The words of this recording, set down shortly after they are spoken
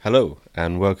Hello,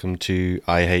 and welcome to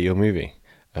I Hate Your Movie,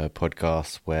 a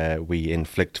podcast where we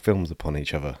inflict films upon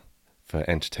each other for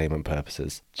entertainment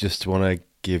purposes. Just want to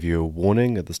give you a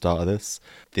warning at the start of this.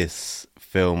 This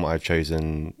film I've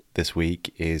chosen this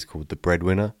week is called The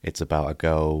Breadwinner. It's about a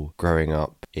girl growing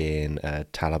up in a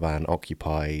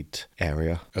Taliban-occupied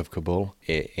area of Kabul.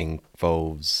 It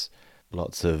involves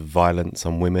lots of violence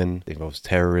on women, it involves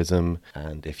terrorism,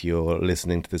 and if you're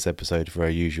listening to this episode for our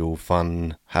usual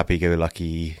fun,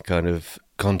 happy-go-lucky kind of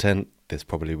content, this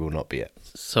probably will not be it.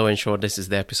 So in short, this is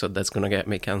the episode that's going to get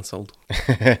me cancelled.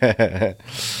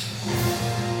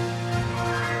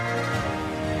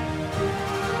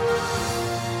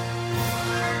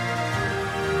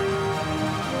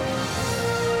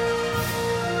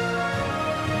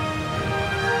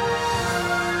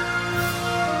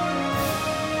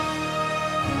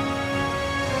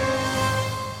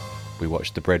 We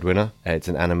watched The Breadwinner. It's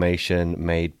an animation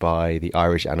made by the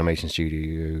Irish animation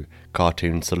studio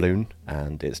Cartoon Saloon,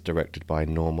 and it's directed by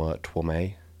Norma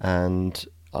Twomey, and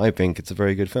I think it's a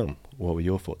very good film. What were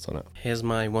your thoughts on it? Here's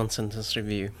my one-sentence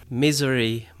review.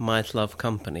 Misery might love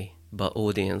company, but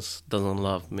audience doesn't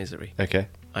love misery. Okay.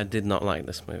 I did not like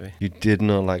this movie. You did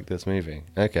not like this movie?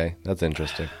 Okay, that's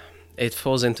interesting. It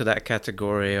falls into that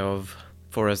category of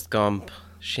Forrest Gump,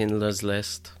 Schindler's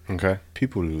List. Okay.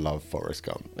 People love Forrest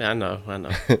Gump. Yeah, I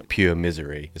know. Pure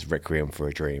misery is Requiem for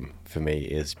a Dream. For me,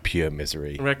 is pure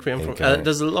misery. Requiem for...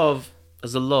 There's a lot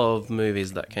of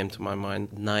movies that came to my mind.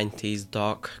 90s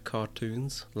dark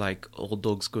cartoons, like All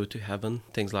Dogs Go to Heaven,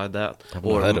 things like that. I've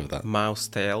not heard of that. Mouse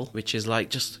Tale, which is like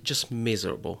just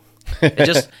miserable.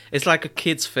 It's like a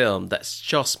kid's film that's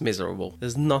just miserable.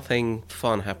 There's nothing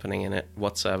fun happening in it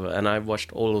whatsoever. And I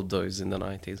watched all of those in the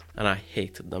 90s, and I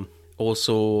hated them.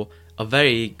 Also, a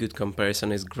very good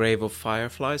comparison is Grave of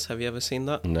Fireflies. Have you ever seen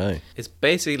that? No. It's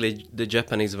basically the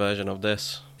Japanese version of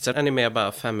this. It's an anime about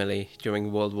a family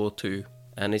during World War II,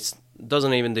 and it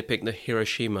doesn't even depict the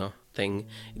Hiroshima thing.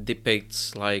 It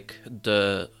depicts like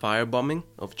the firebombing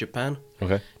of Japan,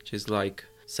 Okay. which is like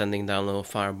sending down little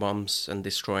fire bombs and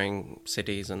destroying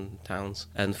cities and towns,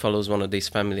 and follows one of these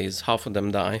families. Half of them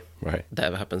die. Right.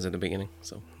 That happens in the beginning,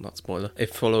 so not spoiler.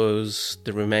 It follows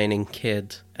the remaining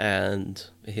kid and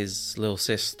his little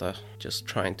sister just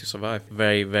trying to survive.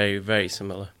 Very, very, very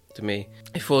similar to me.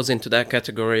 It falls into that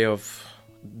category of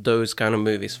those kind of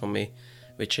movies for me,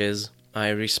 which is I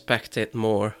respect it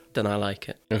more than I like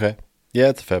it. Okay. Yeah,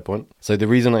 it's a fair point. So the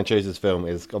reason I chose this film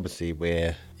is obviously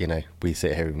we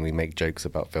sit here and we make jokes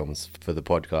about films for the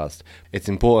podcast. It's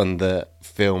important that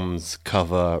films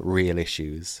cover real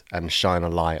issues and shine a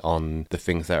light on the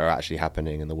things that are actually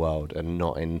happening in the world, and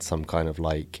not in some kind of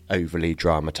like overly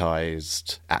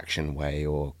dramatized action way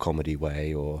or comedy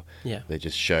way, or they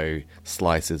just show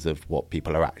slices of what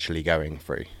people are actually going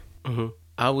through. Mm-hmm.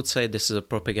 I would say this is a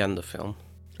propaganda film.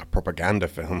 A propaganda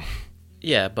film.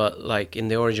 Yeah, but like in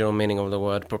the original meaning of the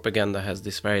word, propaganda has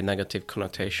this very negative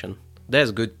connotation.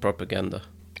 There's good propaganda.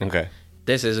 Okay.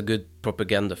 This is a good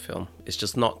propaganda film. It's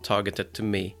just not targeted to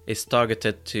me. It's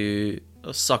targeted to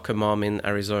a soccer mom in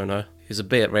Arizona who's a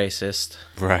bit racist.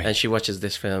 Right. And she watches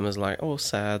this film and is like, oh,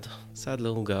 sad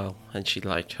little girl. And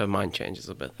her mind changes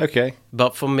a bit. Okay.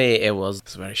 But for me,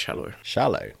 it's very shallow.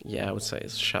 Shallow? Yeah, I would say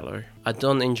it's shallow. I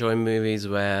don't enjoy movies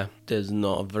where there's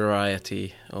not a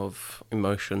variety of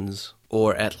emotions,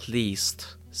 or at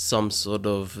least some sort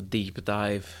of deep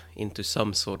dive into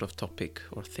some sort of topic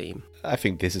or theme. I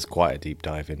think this is quite a deep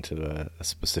dive into a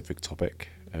specific topic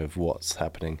of what's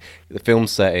happening. The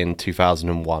film's set in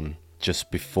 2001,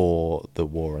 just before the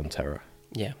War on Terror.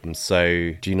 Yeah. And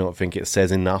so do you not think it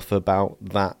says enough about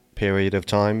that period of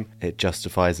time? It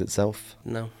justifies itself?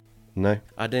 No. No?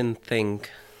 I didn't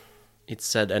think it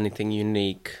said anything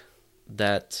unique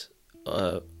that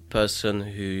a person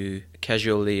who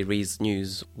casually reads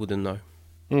news wouldn't know.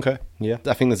 Okay, yeah.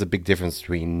 I think there's a big difference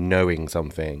between knowing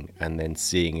something and then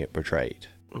seeing it portrayed.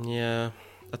 Yeah.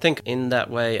 I think in that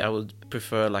way I would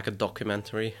prefer like a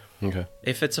documentary. Okay.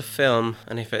 If it's a film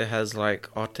and if it has like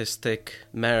artistic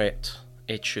merit,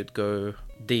 it should go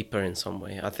deeper in some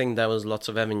way. I think there was lots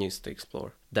of avenues to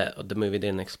explore that the movie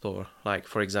didn't explore. Like,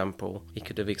 for example, it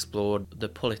could have explored the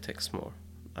politics more,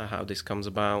 how this comes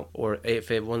about. Or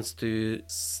if it wants to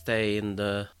stay in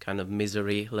the kind of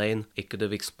misery lane, it could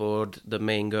have explored the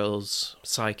main girl's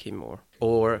psyche more.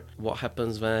 Or what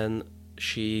happens when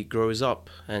she grows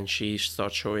up and she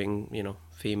starts showing,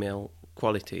 female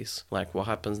qualities. Like, what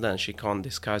happens then? She can't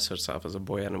disguise herself as a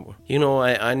boy anymore.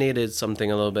 I needed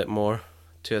something a little bit more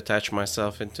to attach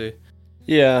myself into.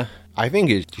 Yeah, I think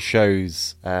it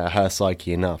shows her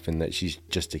psyche enough in that she's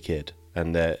just a kid,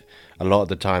 and that a lot of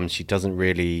the time she doesn't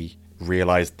really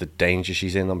realize the danger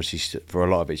she's in. Obviously, for a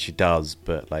lot of it, she does,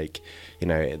 but like, you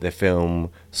know, the film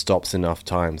stops enough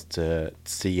times to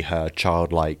see her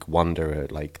childlike wonder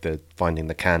at like the finding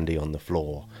the candy on the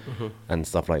floor and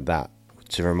stuff like that,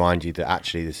 to remind you that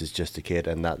actually this is just a kid,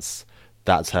 and that's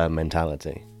her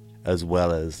mentality, as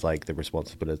well as like the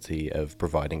responsibility of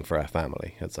providing for her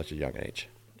family at such a young age.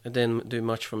 It didn't do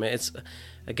much for me. It's,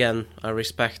 again, I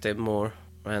respect it more,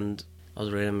 and I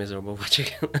was really miserable watching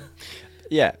it.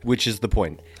 Yeah, which is the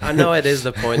point. I know it is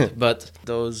the point, but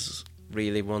those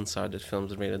really one-sided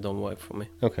films really don't work for me.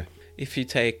 Okay. If you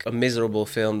take a miserable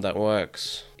film that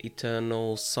works,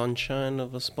 Eternal Sunshine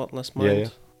of a Spotless Mind, Yeah.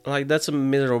 like that's a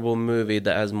miserable movie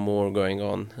that has more going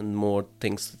on and more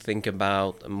things to think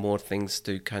about and more things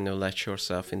to kind of let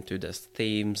yourself into the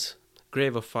themes.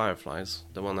 Grave of Fireflies,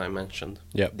 the one I mentioned,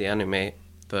 the anime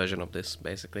version of this,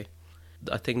 basically.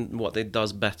 I think what it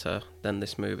does better than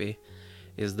this movie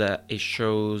is that it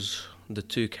shows the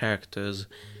two characters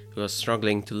who are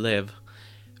struggling to live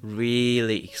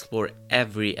really explore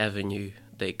every avenue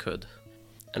they could,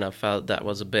 and I felt that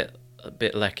was a bit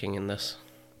lacking in this.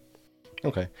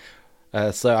 Okay,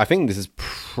 so I think this is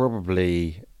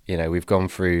probably, you know, we've gone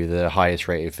through the highest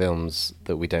rated films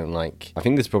that we don't like. I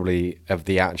think this is probably, of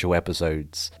the actual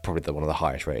episodes, probably one of the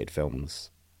highest rated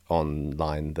films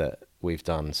online that we've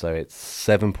done. So it's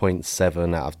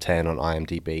 7.7 out of 10 on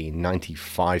IMDb,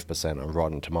 95% on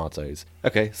Rotten Tomatoes.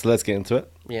 Okay, so let's get into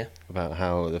it. Yeah. About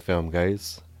how the film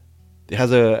goes. It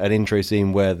has an intro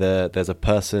scene where there's a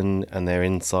person and they're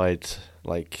inside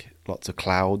like lots of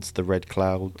clouds, the red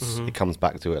clouds. It comes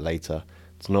back to it later.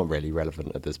 It's not really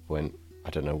relevant at this point.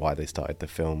 I don't know why they started the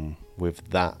film with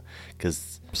that.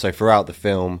 So throughout the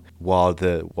film, while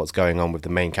what's going on with the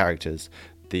main characters,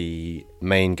 the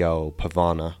main girl,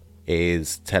 Pavana,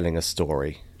 is telling a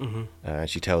story.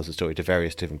 She tells a story to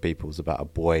various different peoples about a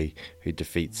boy who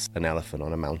defeats an elephant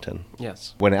on a mountain.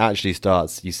 Yes. When it actually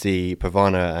starts, you see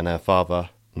Pavana and her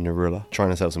father, Narula, trying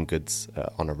to sell some goods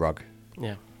on a rug.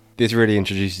 Yeah. This really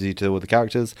introduces you to all the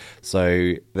characters.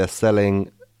 So they're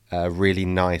selling a really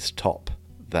nice top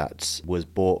that was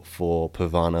bought for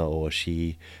Pavana, or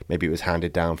maybe it was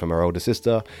handed down from her older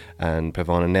sister, and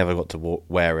Pavana never got to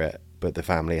wear it, but the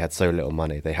family had so little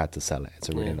money they had to sell it. It's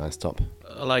a really nice top.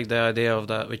 I like the idea of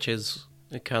that, which is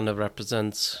it kind of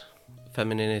represents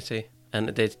femininity, and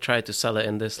they try to sell it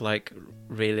in this like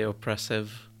really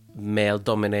oppressive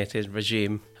male-dominated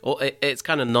regime. It's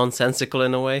kind of nonsensical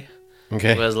in a way.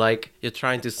 Okay. Whereas like you're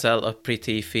trying to sell a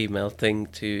pretty female thing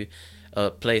to a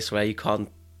place where you can't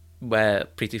wear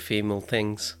pretty female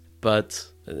things, but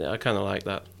I kind of like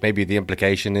that. Maybe the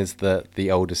implication is that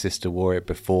the older sister wore it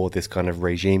before this kind of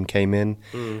regime came in,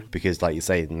 because like you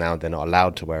say, now they're not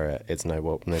allowed to wear it. It's no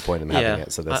point in them having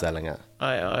it, so they're selling it.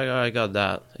 I got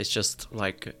that. It's just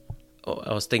like,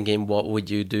 I was thinking, what would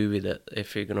you do with it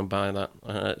if you're gonna buy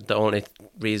that? The only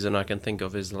reason I can think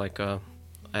of is like a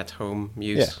at-home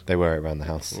use. Yeah, they wear it around the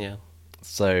house. Yeah.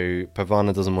 So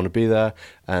Pavana doesn't want to be there,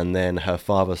 and then her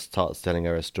father starts telling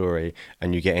her a story,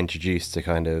 and you get introduced to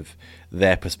kind of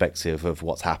their perspective of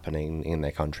what's happening in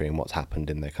their country and what's happened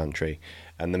in their country.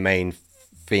 And the main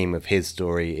theme of his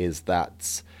story is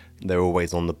that they're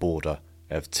always on the border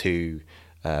of two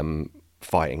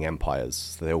fighting empires.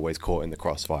 So they're always caught in the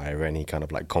crossfire of any kind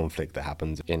of like conflict that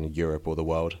happens in Europe or the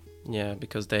world. Yeah,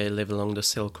 because they live along the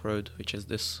Silk Road, which is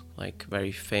this like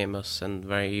very famous and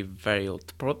very, very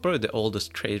old, probably the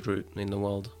oldest trade route in the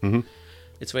world. Mm-hmm.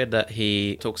 It's weird that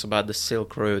he talks about the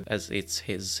Silk Road as it's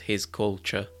his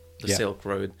culture. The Silk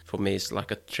Road, for me, is like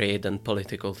a trade and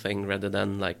political thing rather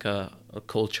than like a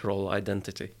cultural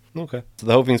identity. Okay. So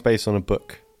the whole thing's based on a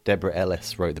book. Deborah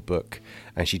Ellis wrote the book,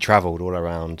 and she travelled all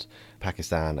around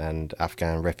Pakistan and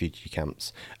Afghan refugee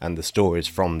camps, and the stories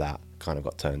from that kind of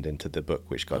got turned into the book,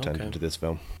 which got turned into this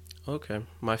film. Okay.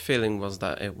 My feeling was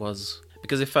that it was,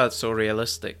 because it felt so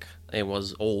realistic, it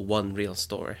was all one real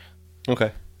story.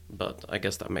 Okay. But I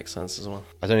guess that makes sense as well.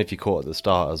 I don't know if you caught at the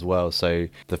start as well. So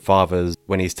the father's,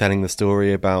 when he's telling the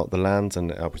story about the land,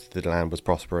 and obviously the land was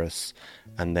prosperous,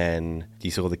 and then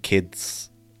you saw the kids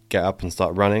get up and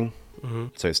start running. Mm-hmm.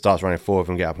 So it starts running, 4 of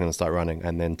them get up and start running,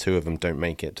 and then 2 of them don't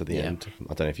make it to the end.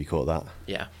 I don't know if you caught that.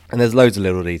 Yeah. And there's loads of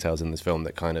little details in this film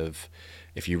that kind of,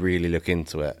 if you really look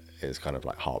into it, it's kind of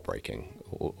like heartbreaking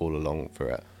all along through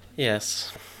it.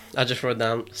 Yes. I just wrote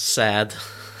down sad.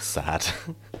 Sad.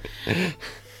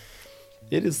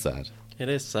 It is sad. It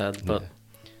is sad, but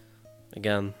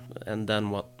again, and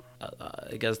then what?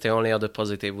 I guess the only other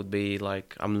positive would be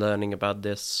like I'm learning about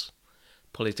this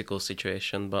political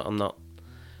situation, but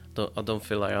I don't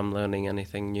feel like I'm learning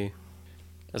anything new,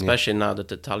 especially now that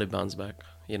the Taliban's back.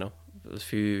 You know,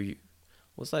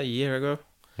 was that a year ago?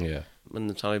 Yeah. when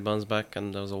the Taliban's back,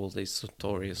 and there's all these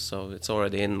stories, so it's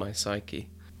already in my psyche.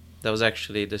 There was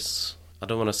actually this, I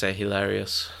don't want to say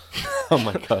hilarious Oh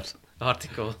my god.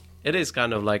 article. It is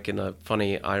kind of like in a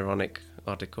funny, ironic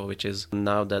article, which is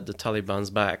now that the Taliban's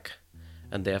back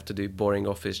and they have to do boring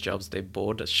office jobs, they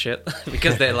bored as shit.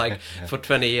 Because they're like, for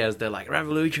 20 years, they're like,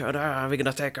 revolution, we're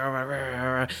gonna take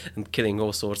over, and killing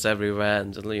all sorts everywhere,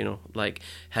 and, you know, like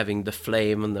having the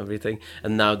flame and everything.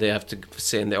 And now they have to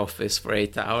sit in the office for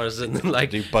 8 hours and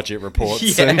like Do budget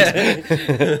reports. yeah.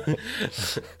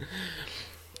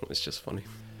 It's just funny.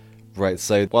 Right,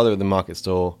 so while they're at the market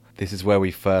store, this is where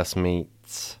we first meet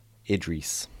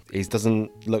Idris. He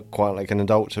doesn't look quite like an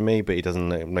adult to me, but he doesn't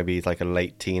look, maybe he's like a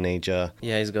late teenager.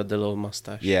 Yeah, he's got the little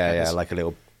mustache. Yeah, like a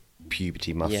little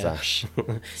puberty mustache.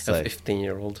 Yeah. So, A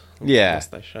 15-year-old yeah,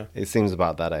 mustache. Yeah. it seems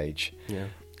about that age. Yeah.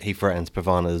 He threatens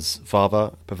Pavana's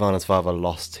father. Pavana's father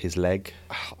lost his leg.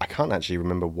 I can't actually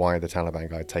remember why the Taliban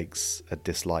guy takes a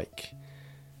dislike.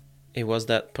 It was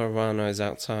that Parvana is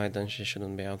outside and she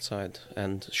shouldn't be outside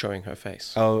and showing her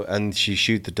face. Oh, and she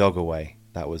shooed the dog away.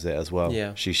 That was it as well.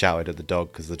 Yeah. She shouted at the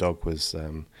dog because the dog was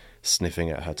sniffing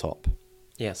at her top.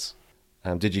 Yes.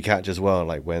 Did you catch as well,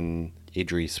 like when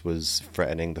Idris was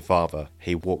threatening the father,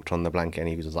 he walked on the blanket and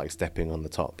he was like stepping on the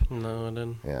top. No, I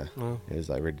didn't. Yeah. No. It was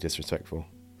like really disrespectful,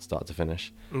 start to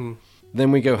finish. Mm.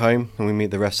 Then we go home and we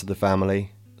meet the rest of the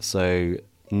family. So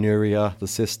Nuria, the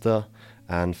sister,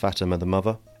 and Fatima, the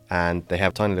mother. And they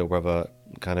have a tiny little brother,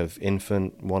 kind of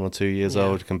infant, 1 or 2 years Yeah.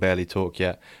 old, can barely talk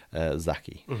yet,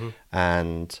 Zaki. Mm-hmm.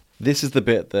 And this is the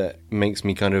bit that makes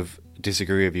me kind of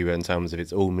disagree with you in terms of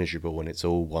it's all miserable and it's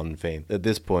all one thing. At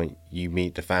this point, you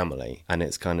meet the family and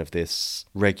it's kind of this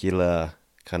regular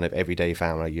kind of everyday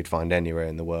family you'd find anywhere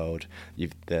in the world.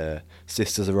 The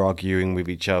sisters are arguing with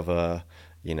each other,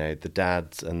 you know, the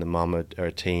dads and the mum are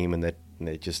a team, and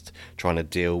they're just trying to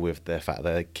deal with the fact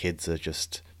that their kids are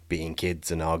just being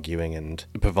kids and arguing. And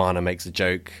Pavana makes a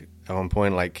joke at one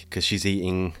point, like, because she's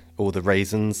eating all the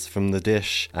raisins from the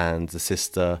dish, and the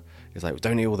sister is like,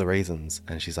 don't eat all the raisins,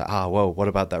 and she's like, well, what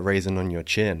about that raisin on your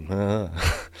chin?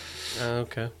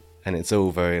 Okay. And it's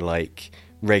all very like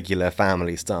regular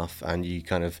family stuff, and you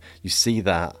see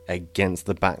that against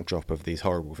the backdrop of these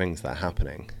horrible things that are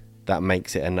happening. That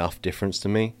makes it enough difference to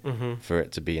me for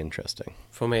it to be interesting.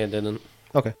 For me, it didn't.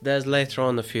 Okay. There's later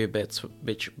on a few bits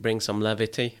which bring some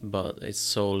levity, but it's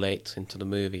so late into the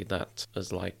movie that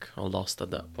it's like I'm lost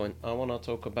at that point. I want to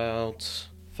talk about,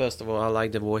 first of all, I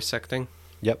like the voice acting.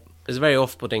 Yep. It's very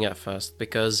off-putting at first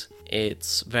because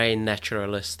it's very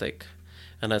naturalistic,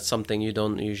 and that's something you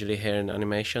don't usually hear in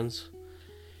animations.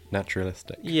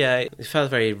 Naturalistic. Yeah, it felt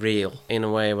very real in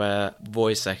a way where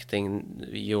voice acting,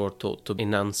 you're taught to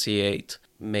enunciate,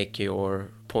 make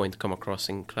your point come across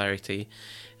in clarity.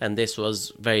 And this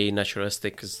was very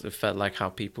naturalistic because it felt like how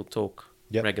people talk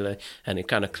regularly. And it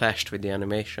kind of clashed with the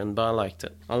animation, but I liked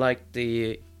it. I liked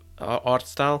the art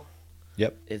style.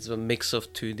 Yep. It's a mix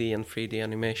of 2D and 3D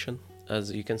animation.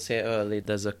 As you can see early,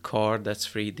 there's a car that's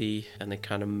 3D and it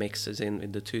kind of mixes in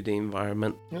with the 2D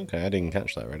environment. Okay, I didn't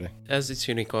catch that really. As its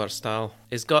unique art style,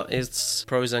 it's got its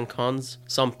pros and cons.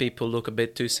 Some people look a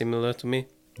bit too similar to me.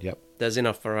 Yep. There's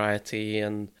enough variety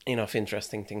and enough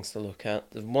interesting things to look at.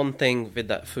 The one thing with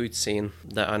that food scene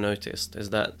that I noticed is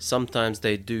that sometimes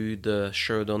they do the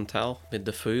show don't tell with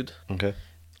the food. Okay.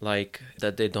 Like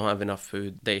that they don't have enough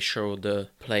food. They show the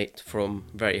plate from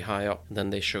very high up. Then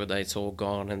they show that it's all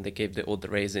gone and they give all the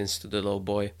raisins to the little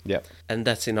boy. Yep. And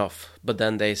that's enough. But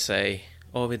then they say,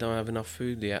 oh, we don't have enough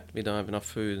food yet. We don't have enough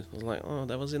food. I was like, oh,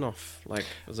 that was enough. Like,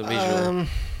 as a visual.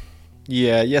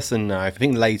 Yeah, yes and no. I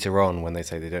think later on when they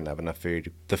say they don't have enough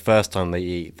food, the first time they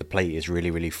eat, the plate is really,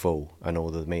 really full and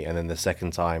all the meat. And then the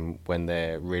second time when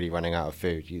they're really running out of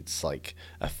food, it's like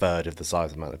a third of the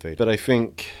size amount of food. But I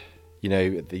think, you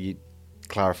know, you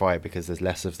clarify it because there's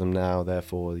less of them now,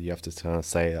 therefore you have to kind of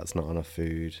say that's not enough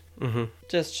food. Mm-hmm.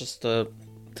 That's just a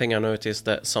thing I noticed,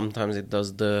 that sometimes it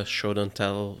does the show don't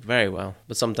tell very well,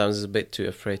 but sometimes it's a bit too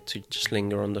afraid to just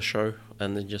linger on the show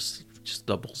and it just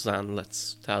doubles down,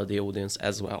 let's tell the audience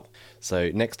as well. So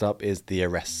next up is the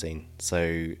arrest scene.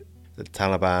 So the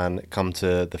Taliban come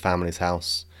to the family's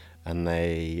house and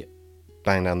they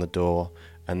bang down the door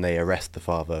and they arrest the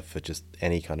father for just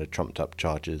any kind of trumped up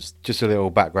charges. Just a little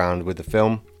background with the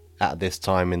film. At this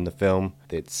time in the film,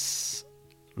 it's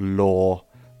law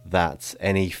that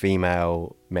any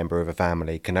female member of a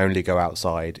family can only go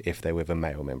outside if they're with a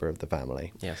male member of the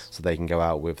family. Yes. So they can go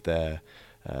out with their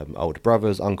older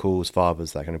brothers, uncles,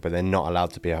 fathers, that kind of, but they're not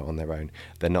allowed to be out on their own.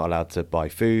 They're not allowed to buy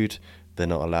food. They're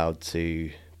not allowed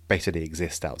to basically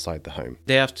exist outside the home.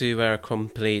 They have to wear a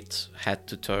complete head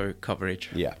to toe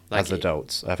coverage. Yeah, like as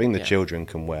adults. I think the children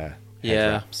can wear head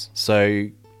Yeah. wraps. So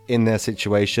in their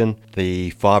situation,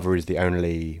 the father is the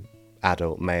only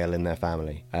adult male in their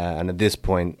family. And at this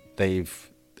point, they've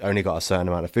only got a certain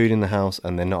amount of food in the house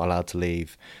and they're not allowed to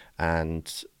leave.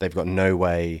 And they've got no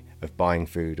way of buying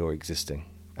food or existing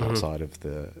outside of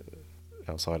the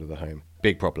home.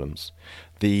 Big problems.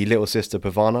 The little sister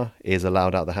Pavana is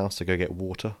allowed out the house to go get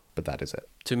water, but that is it.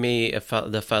 To me,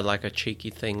 that felt like a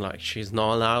cheeky thing. Like, she's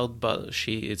not allowed, but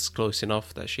it's close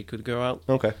enough that she could go out.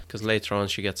 Okay. Because later on,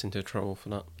 she gets into trouble for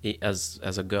that as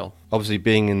a girl. Obviously,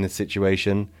 being in this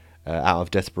situation, out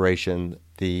of desperation,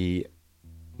 the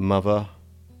mother,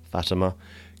 Fatima,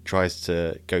 tries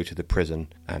to go to the prison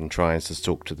and tries to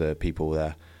talk to the people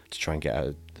there to try and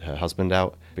get her husband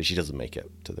out, but she doesn't make it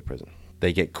to the prison.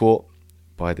 They get caught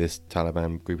by this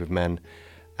Taliban group of men,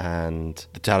 and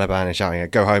the Taliban is shouting,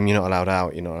 "Go home, you're not allowed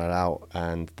out, you're not allowed out."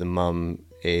 And the mum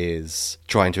is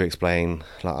trying to explain,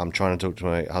 like, "I'm trying to talk to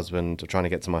my husband, I'm trying to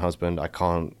get to my husband, I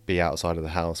can't be outside of the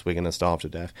house, we're going to starve to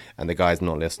death." And the guy's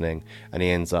not listening, and he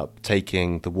ends up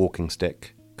taking the walking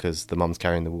stick, because the mum's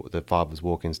carrying the father's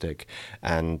walking stick,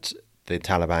 and the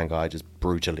Taliban guy just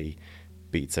brutally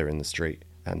beats her in the street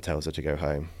and tells her to go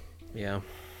home. Yeah.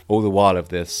 All the while of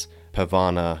this,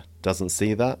 Pavana doesn't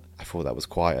see that. I thought that was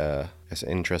quite it's an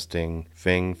interesting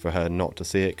thing for her not to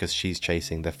see it, because she's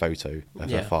chasing the photo of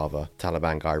her father.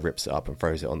 Taliban guy rips it up and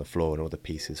throws it on the floor, and all the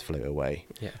pieces float away.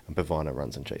 Yeah. And Pavana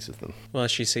runs and chases them. Well,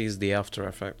 she sees the after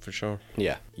effect for sure.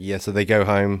 Yeah. So they go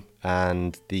home,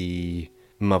 and the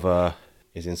mother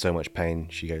is in so much pain,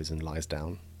 she goes and lies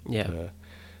down for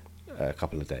a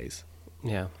couple of days.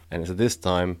 Yeah. And it's at this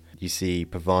time you see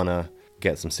Pavana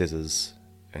get some scissors,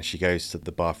 and she goes to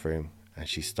the bathroom and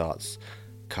she starts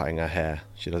cutting her hair.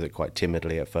 She does it quite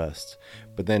timidly at first,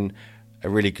 but then a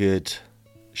really good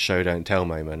show don't tell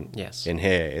moment in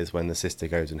here is when the sister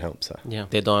goes and helps her. Yeah,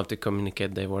 they don't have to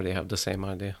communicate, they already have the same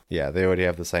idea. Yeah, they already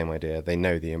have the same idea. They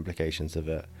know the implications of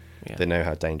it. Yeah. They know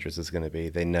how dangerous it's going to be.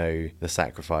 They know the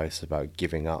sacrifice about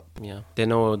giving up. Yeah, they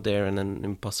know they're in an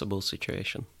impossible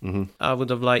situation. Mm-hmm. I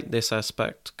would have liked this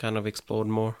aspect kind of explored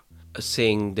more.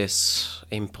 Seeing this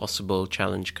impossible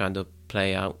challenge kind of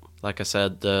play out. Like I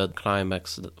said, the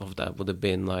climax of that would have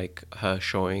been like her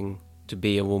showing to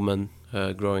be a woman,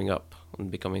 her growing up and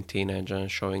becoming a teenager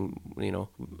and showing,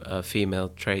 female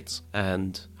traits.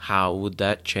 And how would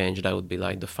that change? That would be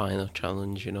like the final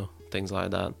challenge, things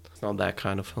like that. It's not that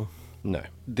kind of film. No.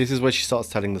 This is where she starts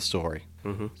telling the story.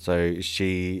 Mm-hmm. So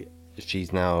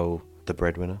she's now the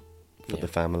breadwinner for the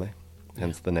family,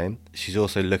 hence the name. She's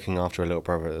also looking after a little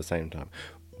brother at the same time.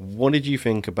 What did you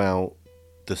think about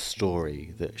the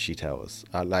story that she tells?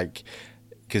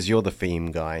 Because you're the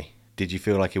theme guy. Did you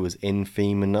feel like it was in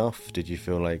theme enough? Did you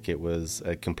feel like it was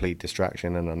a complete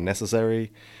distraction and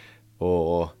unnecessary?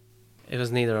 Or... It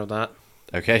was neither of that.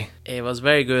 Okay. It was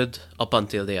very good up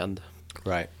until the end.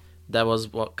 Right. That was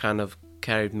what kind of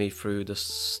carried me through the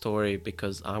story,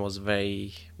 because I was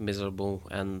very miserable,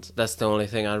 and that's the only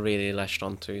thing I really latched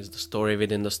onto is the story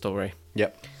within the story.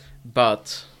 Yep.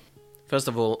 But first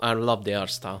of all, I love the art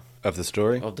style of the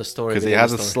story. Because it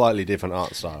has a slightly different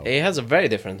art style. It has a very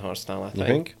different art style, I think. You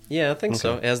think? Yeah, I think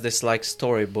so. It has this like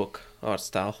storybook art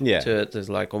style to it. There's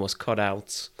like almost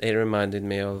cutouts. It reminded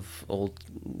me of old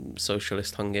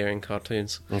socialist Hungarian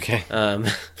cartoons. Okay.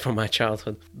 From my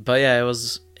childhood. But yeah,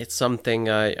 it's something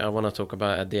I want to talk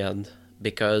about at the end,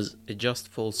 because it just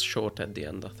falls short at the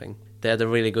end, I think. They had a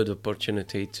really good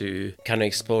opportunity to kind of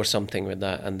explore something with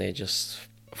that, and they just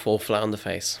fall flat on the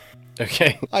face.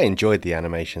 Okay. I enjoyed the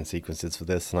animation sequences for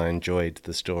this, and I enjoyed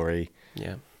the story.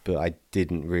 Yeah. But I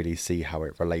didn't really see how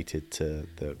it related to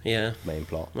the main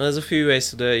plot. Well, there's a few ways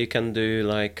to do it. You can do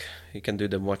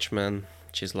the Watchmen,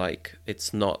 which is like,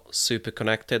 it's not super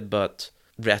connected, but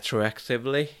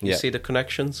retroactively you see the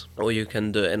connections. Or you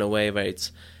can do it in a way where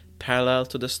it's parallel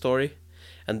to the story.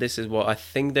 And this is what I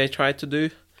think they tried to do.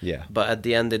 Yeah. But at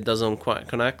the end it doesn't quite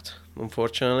connect,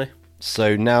 unfortunately.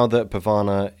 So now that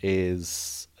Pavana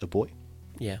is a boy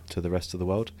to the rest of the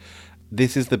world,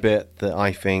 this is the bit that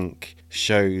I think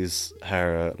shows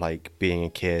her like being a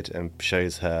kid and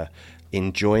shows her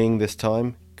enjoying this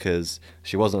time, because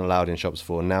she wasn't allowed in shops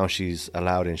before. Now she's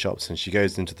allowed in shops, and she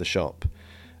goes into the shop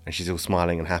and she's all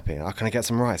smiling and happy. "Oh, can I get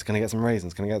some rice? Can I get some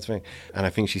raisins? Can I get something?" And I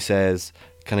think she says,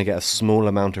 "Can I get a small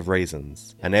amount of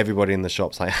raisins?" And everybody in the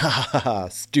shop's like, "Ha ha ha,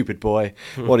 stupid boy.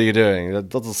 What are you doing?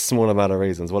 That's a small amount of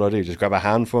raisins. What do I do? Just grab a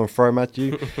handful and throw them at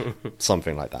you?"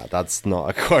 Something like that. That's not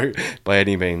a quote by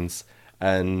any means.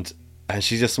 And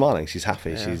she's just smiling. She's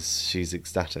happy. Yeah. She's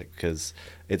ecstatic, because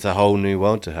it's a whole new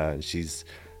world to her. And she's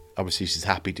obviously she's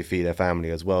happy to feed her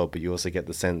family as well, but you also get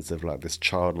the sense of like this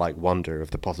childlike wonder of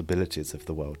the possibilities of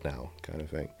the world now, kind of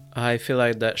thing. I feel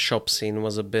like that shop scene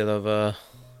was a bit of a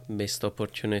missed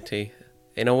opportunity.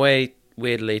 In a way,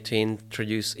 weirdly, to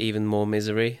introduce even more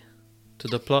misery to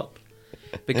the plot.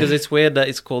 Because it's weird that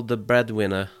it's called the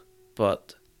Breadwinner,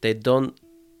 but they don't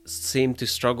seem to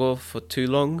struggle for too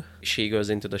long. She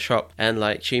goes into the shop and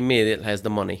like she immediately has the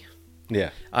money.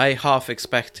 Yeah. I half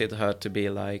expected her to be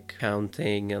like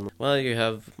counting and, well, you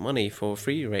have money for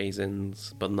 3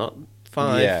 raisins, but not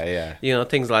 5. Yeah. You know,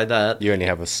 things like that.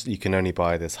 You can only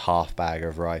buy this half bag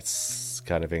of rice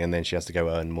kind of thing, and then she has to go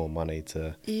earn more money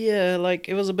to... Yeah, like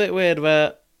it was a bit weird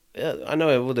where, I know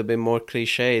it would have been more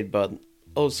cliched, but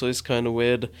also it's kind of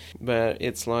weird where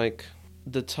it's like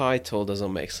the title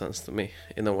doesn't make sense to me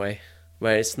in a way,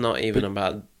 where it's not even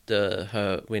about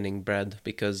her winning bread,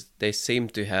 because they seem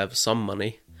to have some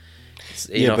money.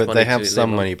 Yeah, but they have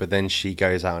some money, but then she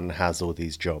goes out and has all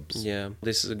these jobs. Yeah,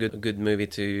 this is a good movie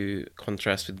to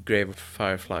contrast with Grave of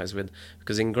Fireflies with,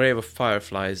 because in Grave of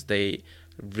Fireflies they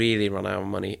really run out of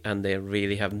money and they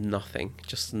really have nothing,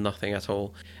 just nothing at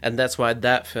all. And that's why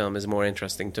that film is more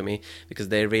interesting to me, because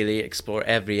they really explore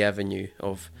every avenue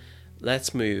of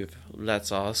let's move,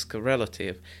 let's ask a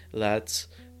relative, let's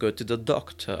go to the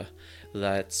doctor,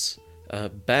 let's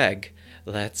beg,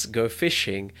 let's go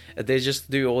fishing. They just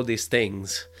do all these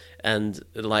things, and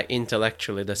like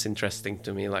intellectually that's interesting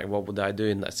to me, like what would I do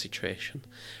in that situation.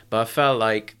 But I felt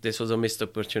like this was a missed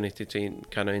opportunity to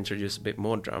kind of introduce a bit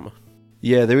more drama.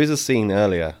 Yeah, there is a scene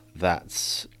earlier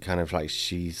that's kind of like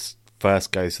she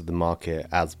first goes to the market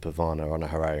as Pavana on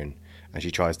her own, and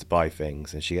she tries to buy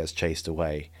things and she gets chased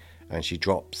away and she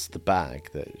drops the bag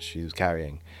that she was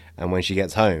carrying, and when she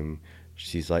gets home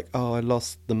she's like, oh, I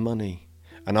lost the money.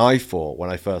 And I thought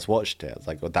when I first watched it, I was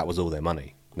like, well, that was all their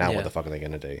money. Now what the fuck are they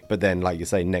going to do? But then, like you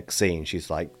say, next scene, she's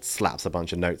like, slaps a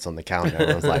bunch of notes on the counter and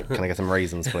I was like, can I get some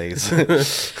raisins, please?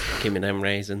 Give me them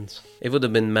raisins. It would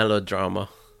have been melodrama,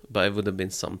 but it would have been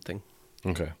something.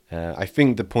 Okay. I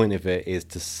think the point of it is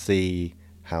to see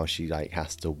how she like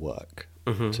has to work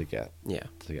to get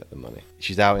the money.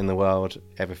 She's out in the world,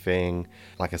 everything.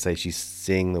 Like I say, she's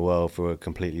seeing the world through a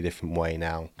completely different way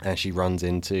now, and she runs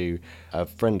into a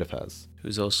friend of hers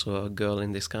who's also a girl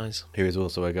in disguise. Who is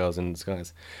also a girl in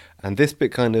disguise. And this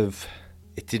bit kind of,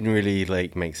 it didn't really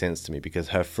like make sense to me, because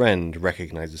her friend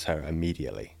recognizes her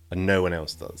immediately and no one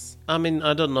else does. I mean,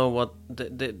 I don't know what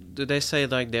do they say,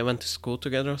 like they went to school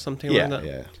together or something like that?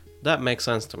 Yeah. That makes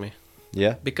sense to me.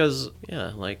 Yeah. Because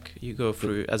like you go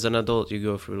through, as an adult, you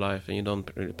go through life and you don't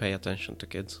really pay attention to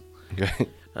kids. Okay.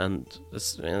 And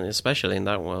especially in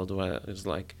that world where it's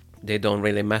like they don't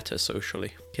really matter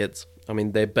socially, kids. I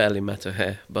mean, they barely matter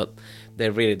here, but they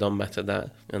really don't matter that.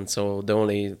 And so the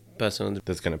only person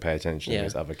that's going to pay attention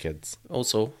is other kids.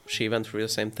 Also, she went through the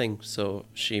same thing, so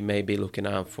she may be looking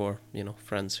out for,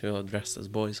 friends who are dressed as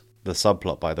boys. The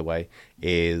subplot, by the way,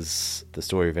 is the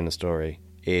story within a story,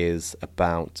 is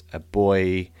about a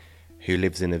boy who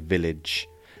lives in a village,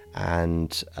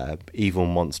 and evil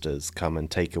monsters come and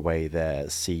take away their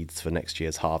seeds for next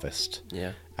year's harvest.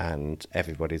 Yeah. And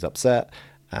everybody's upset,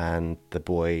 and the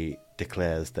boy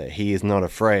declares that he is not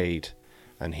afraid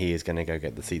and he is going to go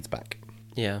get the seeds back.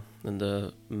 Yeah, and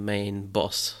the main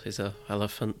boss is an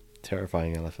elephant.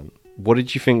 Terrifying elephant. What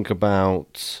did you think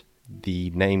about the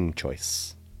name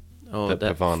choice? Oh,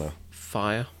 that Pavana.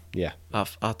 Fire? Yeah.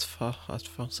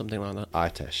 Atfa, something like that.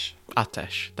 Atesh.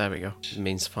 Atesh, there we go. It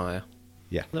means fire.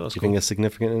 Yeah. That was Do you cool. think it's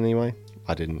significant in any way?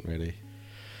 I didn't really.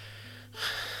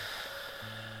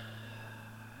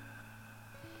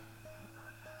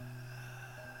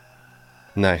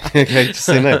 No. Okay, just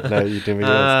say no. No, you didn't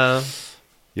really.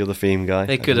 You're the theme guy.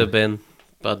 It could have been,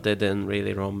 but they didn't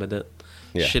really run with it.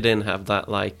 Yeah. She didn't have that,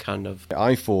 like, kind of...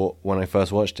 I thought when I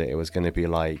first watched it, it was going to be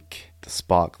like the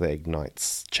spark that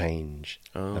ignites change.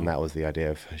 Oh. And that was the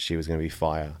idea of she was going to be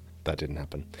fire. That didn't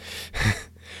happen.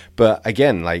 But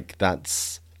again, like,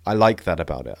 I like that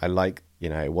about it. I like,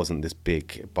 it wasn't this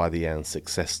big, by the end,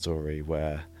 success story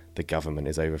where the government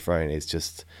is overthrown. It's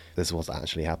just, this is what's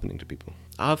actually happening to people.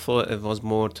 I thought it was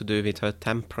more to do with her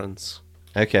temperance.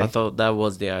 Okay. I thought that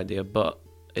was the idea, but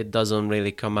it doesn't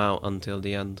really come out until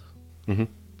the end. Mm-hmm.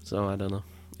 So I don't know.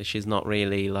 She's not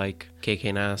really like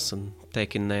kicking ass and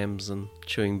taking names and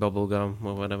chewing bubble gum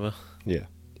or whatever. Yeah,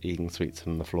 eating sweets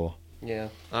from the floor. Yeah,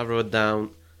 I wrote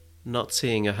down not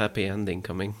seeing a happy ending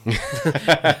coming.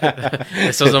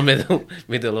 This was the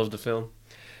middle of the film.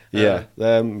 Yeah,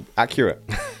 accurate.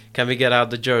 Can we get out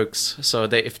the jokes so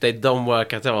if they don't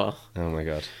work at all? Oh my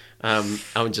god.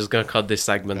 I'm just gonna cut this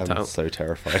segment I'm out. so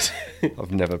terrified.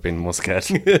 I've never been more scared.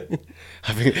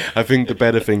 I think the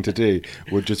better thing to do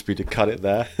would just be to cut it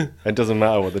there. It doesn't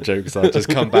matter what the jokes are. Just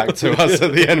come back to us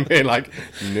at the end being like,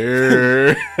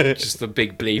 no. Just a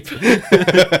big bleep.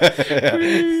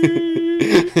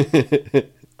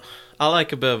 I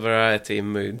like a bit of variety in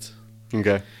moods.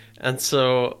 Okay. And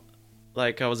so,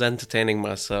 like, I was entertaining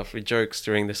myself with jokes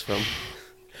during this film.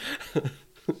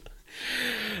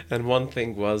 And one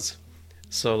thing was,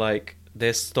 so, like,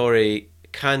 this story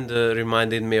kind of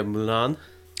reminded me of Mulan.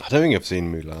 I don't think I've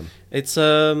seen Mulan. It's,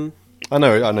 I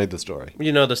know the story.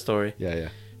 you know the story. Yeah.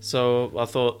 So I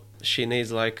thought she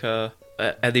needs, like, a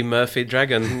Eddie Murphy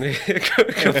dragon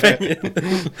companion.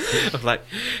 Of like,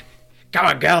 come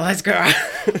on, girl, let's go.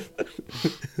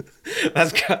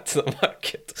 Let's go to the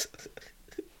market.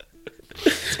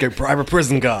 Let's go bribe a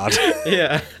prison guard.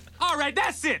 Yeah. All right,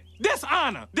 that's it.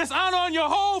 Dishonor. Dishonor on your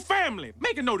whole family.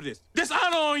 Make a note of this.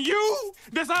 Dishonor on you.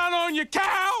 Dishonor on your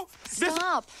cow.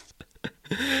 Stop.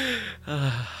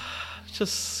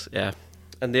 Just, yeah.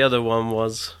 And the other one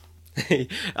was,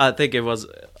 I think it was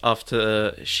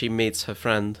after she meets her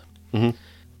friend. Mm-hmm.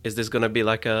 Is this going to be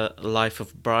like a Life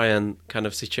of Brian kind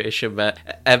of situation where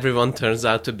everyone turns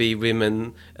out to be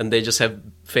women and they just have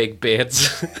fake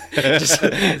beards?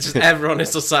 just everyone in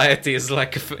society is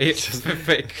like a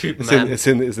fake man. It's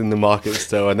in the market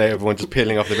still, and everyone just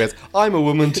peeling off their beards. I'm a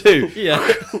woman too. Yeah.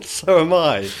 So am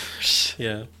I.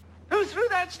 Yeah. Who threw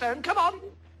that stone? Come on.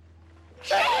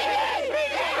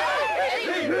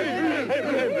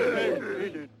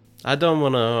 I don't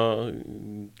want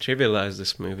to trivialize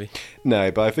this movie.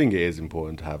 No, but I think it is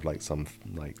important to have like some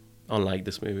like. Unlike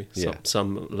this movie, Yeah.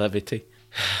 some levity.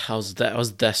 I was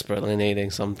desperately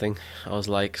needing something. I was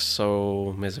like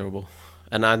so miserable,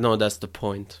 and I know that's the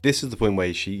point. This is the point where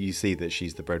you see that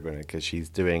she's the breadwinner because she's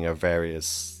doing a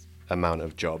various amount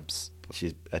of jobs.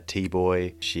 She's a tea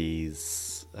boy.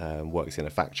 She's works in a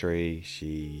factory.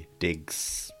 She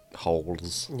digs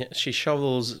holes. Yeah, she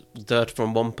shovels dirt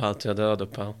from one pile to the other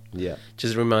pile. Yeah.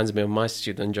 Just reminds me of my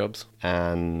student jobs.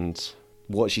 And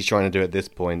what she's trying to do at this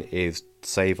point is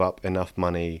save up enough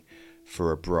money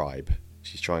for a bribe.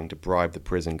 She's trying to bribe the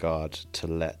prison guard to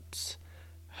let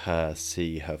her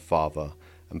see her father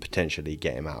and potentially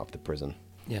get him out of the prison.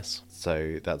 Yes.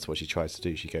 So that's what she tries to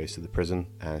do. She goes to the prison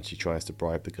and she tries to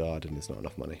bribe the guard, and there's not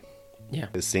enough money. Yeah.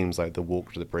 It seems like the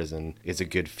walk to the prison is a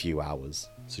good few hours.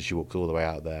 So she walks all the way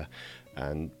out there,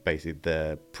 and basically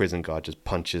the prison guard just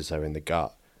punches her in the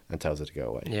gut and tells her to go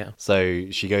away. Yeah. So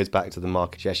she goes back to the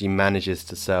market. She actually manages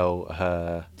to sell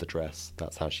her the dress.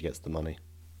 That's how she gets the money.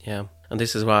 Yeah. And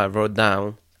this is why I wrote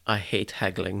down, I hate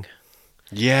haggling.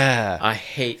 Yeah. I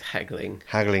hate haggling.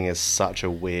 Haggling is such a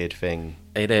weird thing.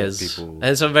 It that is. people- And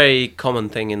it's a very common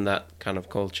thing in that kind of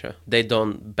culture. They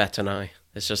don't bat an eye.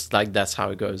 It's just like that's how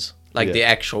it goes. Like Yeah. the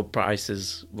actual price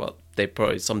is what they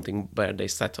probably something where they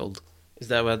settled. Is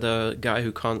that where the guy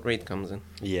who can't read comes in?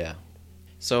 Yeah.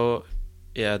 So,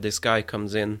 yeah, this guy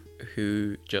comes in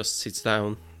who just sits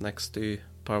down next to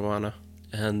Parwana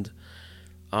and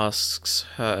asks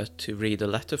her to read a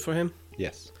letter for him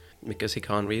Yes. because he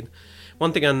can't read.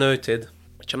 One thing I noted,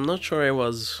 which I'm not sure it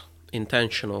was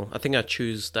intentional, I think I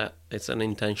choose that it's an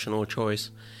intentional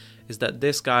choice, is that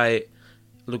this guy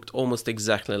looked almost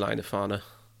exactly like the father.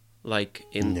 Like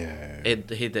in No.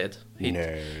 he did.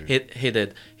 No. He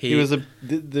did. He was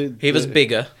He was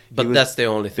bigger, but was that's the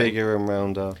only thing. bigger and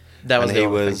rounder. That was and the he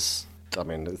only was. I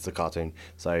mean, it's a cartoon,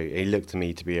 so he looked to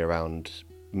me to be around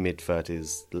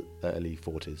mid-30s, early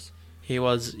 40s. He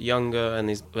was younger and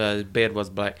his beard was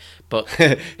black, but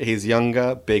He's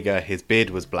younger, bigger. His beard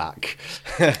was black.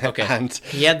 okay. And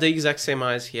He had the exact same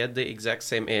eyes. He had the exact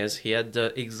same ears. He had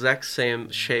the exact same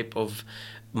shape of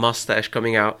mustache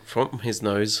coming out from his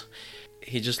nose.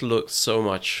 He just looked so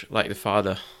much like the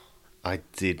father. I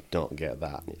did not get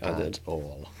that I at did.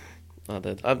 all. I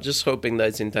did. I'm just hoping that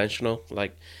it's intentional.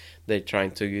 Like they're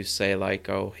trying to say like,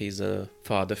 oh, he's a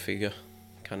father figure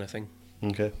kind of thing.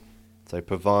 Okay. So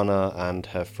Pavana and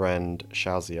her friend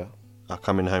Shazia are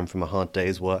coming home from a hard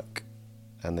day's work,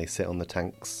 and they sit on the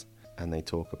tanks and they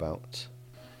talk about.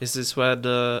 Is this where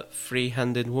the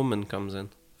free-handed woman comes in?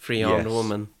 Free-armed Yes.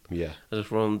 woman. Yeah. I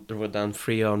just wrote down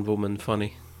free-armed woman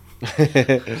funny.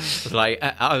 Like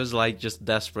I was like just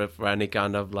desperate for any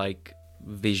kind of like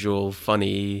visual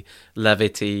funny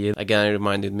levity. Again, it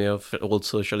reminded me of old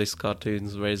socialist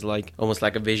cartoons where it's like almost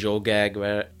like a visual gag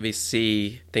where we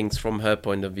see things from her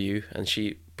point of view and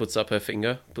she puts up her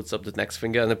finger, puts up the next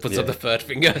finger, and then puts up Yeah. the third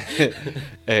finger.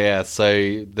 Yeah,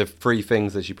 so the three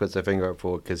things that she puts her finger up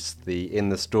for, because in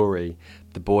the story,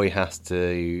 the boy has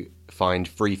to find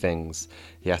three things.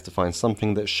 He has to find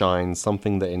something that shines,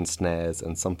 something that ensnares,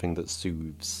 and something that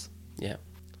soothes. Yeah,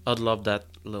 I'd love that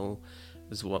little.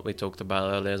 This is what we talked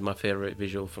about earlier. Is my favorite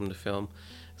visual from the film.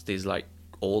 It's these like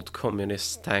old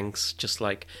communist tanks, just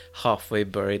like halfway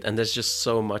buried, and there's just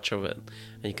so much of it,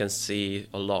 and you can see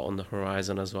a lot on the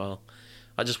horizon as well.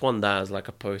 I just want that as like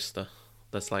a poster.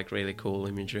 That's like really cool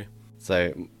imagery.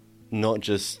 So, not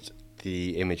just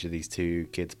the image of these two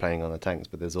kids playing on the tanks,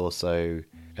 but there's also,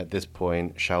 at this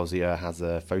point, Shazia has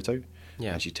a photo,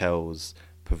 and she tells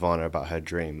Pavana about her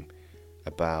dream,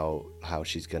 about how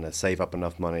she's going to save up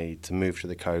enough money to move to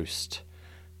the coast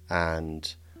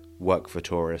and work for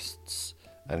tourists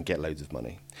and get loads of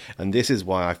money. And this is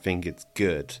why I think it's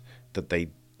good that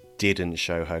they didn't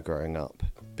show her growing up,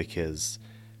 because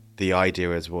the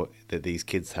idea is that these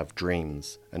kids have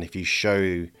dreams, and if you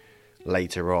show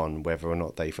later on whether or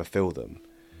not they fulfill them,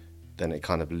 then it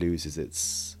kind of loses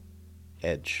its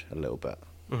edge a little bit.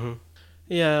 Mm-hmm.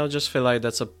 Yeah, I just feel like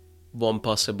that's one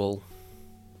possible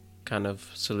kind of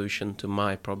solution to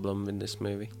my problem in this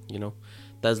movie. You know,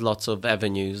 there's lots of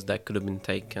avenues that could have been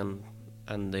taken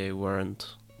and they weren't.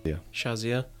 Yeah.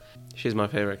 Shazia, she's my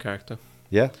favorite character.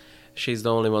 Yeah. She's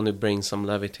the only one who brings some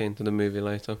levity into the movie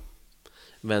later.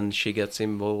 When she gets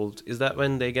involved, is that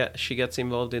when she gets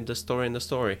involved in the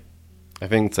story? I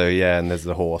think so, yeah, and there's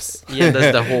the horse. Yeah,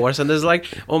 there's the horse, and there's like,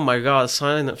 oh my god,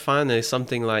 finally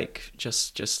something like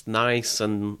just nice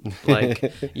and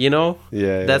like, you know?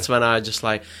 Yeah. That's when I just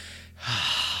like,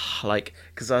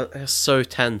 because I was so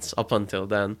tense up until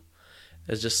then.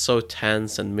 It's just so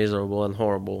tense and miserable and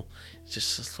horrible. It's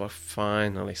just like,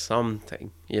 finally something,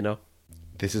 you know?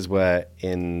 This is where,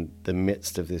 in the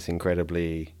midst of this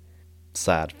incredibly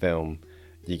sad film,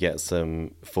 you get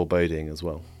some foreboding as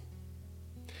well.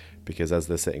 Because as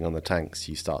they're sitting on the tanks,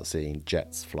 you start seeing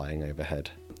jets flying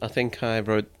overhead. I think I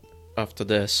wrote after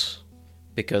this,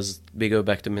 because we go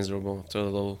back to miserable after a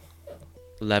little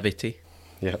levity.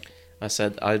 Yeah. I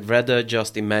said, I'd rather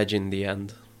just imagine the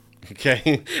end.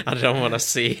 Okay. I don't want to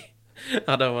see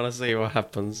what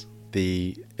happens.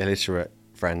 The illiterate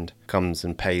friend comes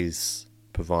and pays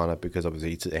Pavana, because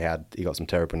obviously he got some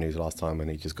terrible news last time and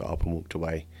he just got up and walked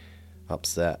away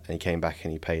upset, and he came back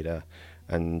and he paid her,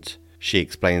 and she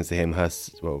explains to him her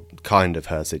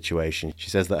situation. She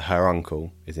says that her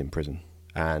uncle is in prison,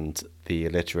 and the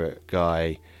illiterate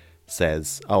guy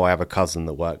says, oh, I have a cousin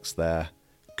that works there,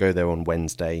 go there on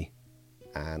Wednesday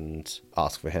and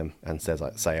ask for him, and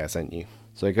say I sent you.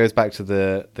 So it goes back to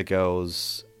the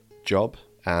girl's job,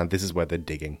 and this is where they're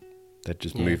digging. They're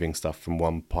just moving stuff from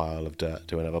one pile of dirt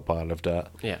to another pile of dirt.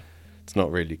 Yeah. It's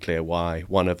not really clear why.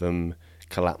 One of them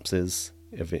collapses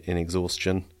in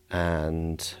exhaustion,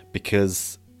 and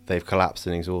because they've collapsed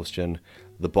in exhaustion,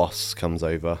 the boss comes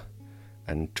over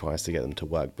and tries to get them to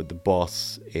work. But the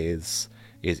boss is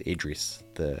Idris,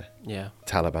 the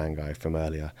Taliban guy from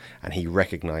earlier, and he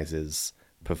recognizes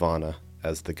Pavana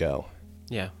as the girl.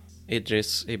 Yeah.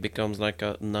 Idris, he becomes like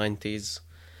a 90s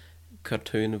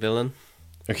cartoon villain.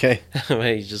 Okay.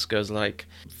 Where he just goes like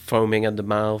foaming at the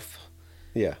mouth.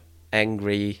 Yeah.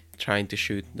 Angry, trying to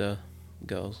shoot the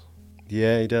girls.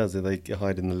 Yeah, he does. They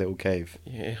hide in the little cave.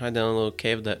 Yeah, he hide in a little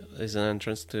cave that is an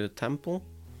entrance to a temple.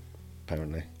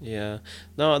 Apparently. Yeah.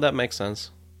 No, that makes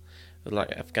sense.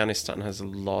 Like, Afghanistan has a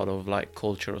lot of like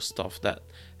cultural stuff that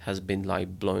has been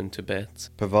like blown to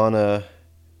bits. Pavana,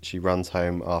 she runs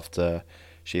home after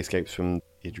she escapes from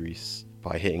Idris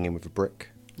by hitting him with a brick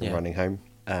and running home.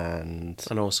 And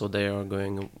also they are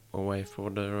going away for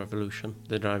the revolution.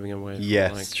 They're driving away.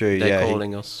 Yes, true. They're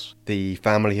calling us. The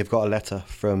family have got a letter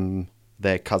from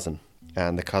their cousin,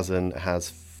 and the cousin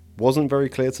wasn't very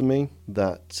clear to me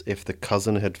that if the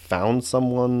cousin had found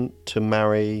someone to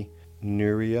marry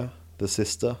Nuria, the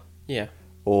sister,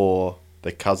 or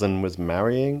the cousin was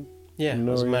marrying. Yeah,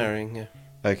 Nuria? was marrying. Yeah.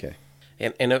 Okay.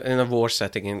 In a war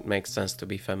setting, it makes sense to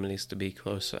be families to be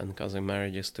closer and cousin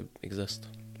marriages to exist.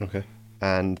 Okay.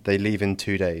 And they leave in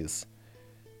 2 days.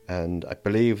 And I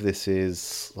believe this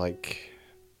is like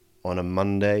on a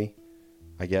Monday,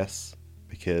 I guess,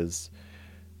 because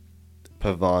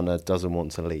Pavana doesn't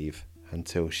want to leave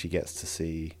until she gets to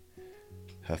see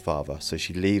her father. So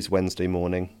she leaves Wednesday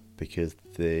morning because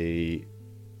the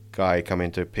guy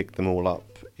coming to pick them all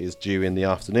up is due in the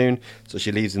afternoon. So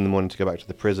she leaves in the morning to go back to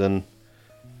the prison.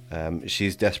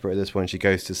 She's desperate at this point. She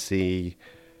goes to see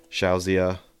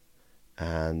Shazia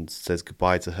and says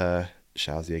goodbye to her.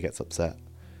 Shazia gets upset,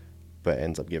 but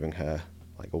ends up giving her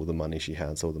like all the money she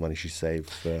has, all the money she saved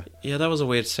for... Yeah, that was a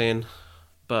weird scene,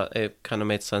 but it kind of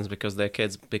made sense because they're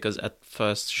kids. Because at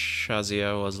first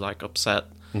Shazia was like upset.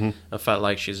 I felt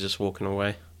like she's just walking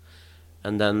away,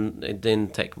 and then it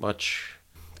didn't take much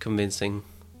convincing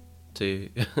to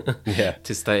Yeah.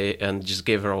 to stay and just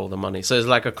give her all the money. So it's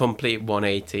like a complete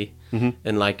 180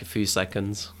 in like a few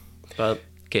seconds. But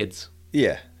kids.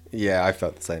 Yeah, I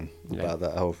felt the same Yeah. about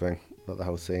that whole thing, about the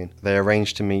whole scene. They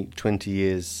arranged to meet 20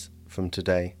 years from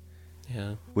today.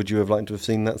 Yeah. Would you have liked to have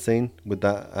seen that scene? Would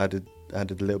that added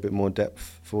a little bit more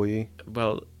depth for you?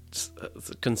 Well,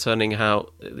 concerning how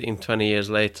in 20 years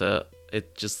later,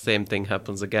 it just same thing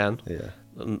happens again. Yeah.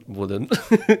 Wouldn't.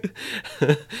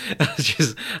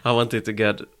 I wanted to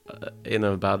get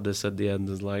about this at the end.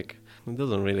 Is like, it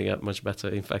doesn't really get much better.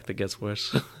 In fact, it gets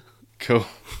worse. Cool.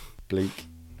 Bleak,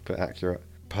 but accurate.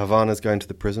 Pavana's going to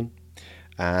the prison,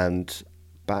 and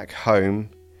back home,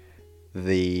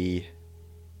 the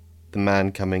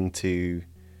man coming to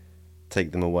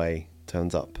take them away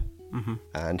turns up,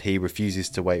 and he refuses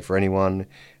to wait for anyone.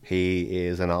 He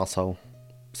is an arsehole,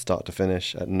 start to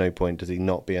finish. At no point does he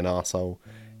not be an arsehole.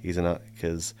 He's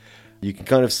because you can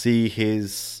kind of see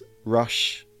his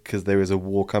rush, because there is a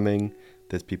war coming.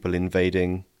 There's people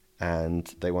invading, and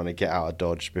they want to get out of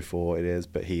Dodge before it is,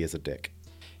 but he is a dick.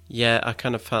 Yeah, I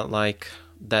kind of felt like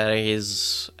there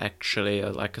is actually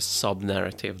like a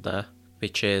sub-narrative there,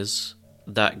 which is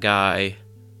that guy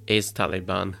is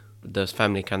Taliban. The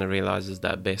family kind of realizes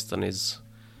that based on his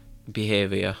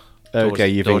behavior towards, Okay,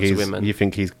 you women.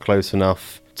 think he's close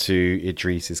enough to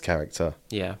Idris's character,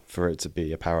 Yeah. for it to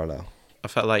be a parallel. I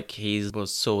felt like he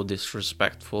was so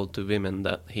disrespectful to women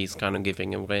that he's kind of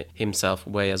giving himself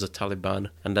away as a Taliban,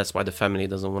 and that's why the family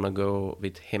doesn't want to go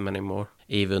with him anymore,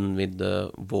 even with the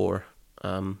war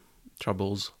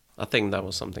troubles. I think that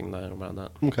was something there about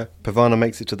that. Okay. Pavana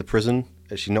makes it to the prison.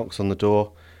 She knocks on the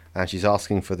door, and she's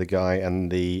asking for the guy,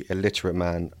 and the illiterate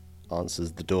man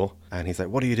answers the door, and he's like,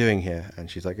 "What are you doing here?"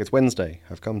 And she's like, "It's Wednesday.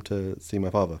 I've come to see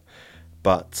my father."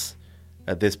 But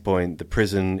at this point, the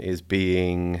prison is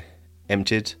being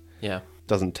emptied. Yeah.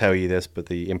 Doesn't tell you this, but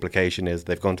the implication is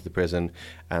they've gone to the prison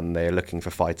and they're looking for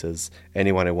fighters.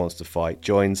 Anyone who wants to fight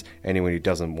joins. Anyone who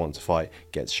doesn't want to fight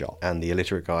gets shot. And the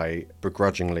illiterate guy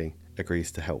begrudgingly agrees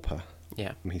to help her.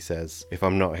 Yeah. He says, "If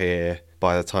I'm not here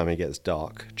by the time it gets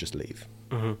dark, just leave."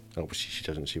 Mm-hmm. Oh, but she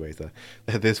doesn't. She waits there.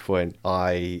 At this point,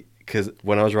 because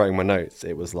when I was writing my notes,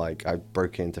 it was like I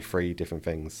broke it into 3 different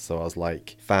things. So I was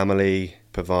like, family,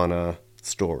 Pavana,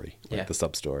 story, like the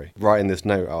sub-story. Writing this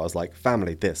note, I was like,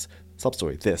 family, this,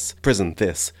 sub-story, this, prison,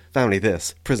 this, family,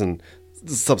 this, prison,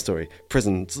 sub-story,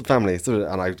 prison, family,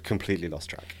 and I completely lost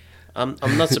track. I'm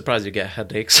not surprised you get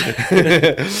headaches.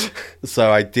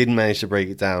 So I did manage to break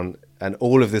it down, and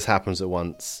all of this happens at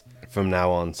once from now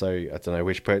on. So I don't know,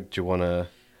 which part do you want to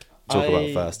talk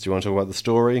about first? Do you want to talk about the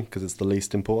story, because it's the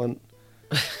least important?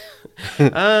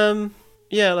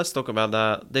 Yeah, let's talk about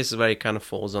that. This is where it kind of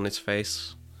falls on its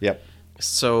face. Yep.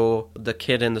 So the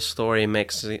kid in the story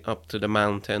makes it up to the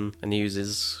mountain and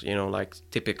uses, like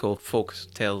typical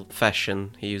folktale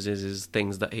fashion. He uses his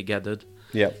things that he gathered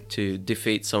Yep. to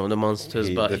defeat some of the monsters.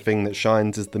 The thing that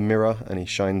shines is the mirror, and he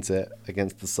shines it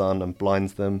against the sun and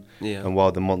blinds them. Yeah. And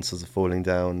while the monsters are falling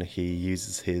down, he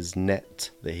uses his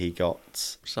net that he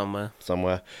got somewhere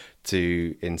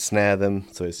to ensnare them.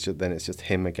 So it's just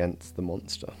him against the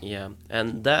monster. Yeah,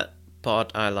 and that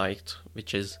part I liked,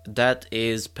 which is that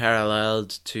is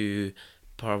paralleled to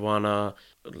Parwana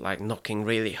like knocking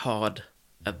really hard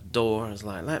at the door. It's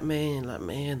like, let me in.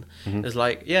 Mm-hmm. It's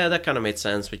like, yeah, that kind of made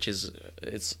sense, which is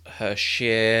it's her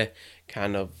sheer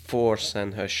kind of force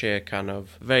and her sheer kind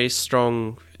of very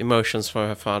strong emotions for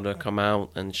her father come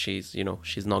out, and she's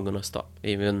not gonna stop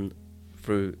even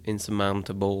through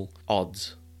insurmountable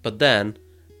odds. But then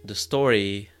the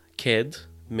story kid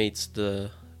meets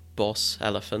the boss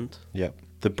elephant. Yep.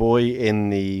 The boy in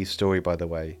the story, by the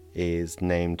way, is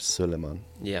named Suleiman.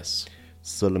 Yes.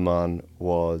 Suleiman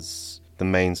was the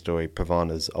main story,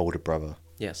 Pavana's older brother.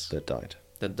 Yes. That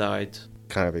died.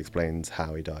 Kind of explains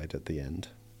how he died at the end.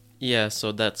 Yeah,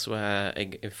 so that's where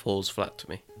it falls flat to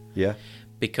me. Yeah.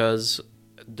 Because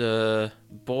the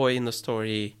boy in the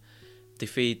story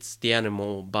defeats the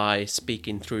animal by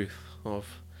speaking truth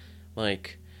of,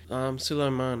 like, I'm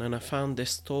Suleiman and I found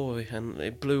this toy and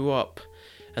it blew up.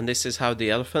 And this is how the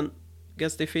elephant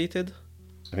gets defeated?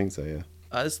 I think so, yeah.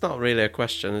 It's not really a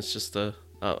question, it's just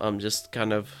I'm just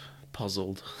kind of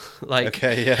puzzled. Like,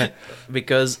 okay, yeah.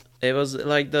 Because it was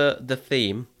like the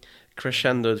theme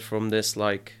crescendoed from this,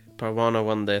 like, Parwana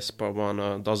won this,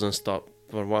 Parwana doesn't stop.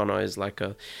 Parwana is like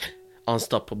a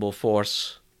unstoppable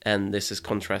force, and this is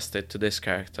contrasted to this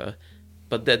character.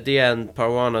 But at the end,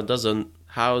 Parwana doesn't.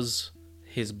 How's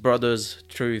his brother's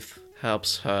truth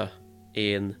helps her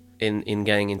in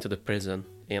getting into the prison,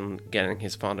 in getting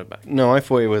his father back? No, I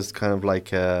thought it was kind of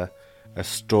like a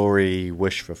story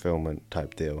wish fulfillment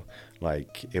type deal.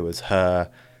 Like, it was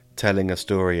her telling a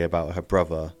story about her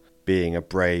brother being a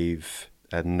brave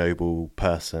and noble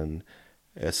person,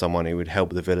 someone who would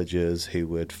help the villagers, who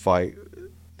would fight,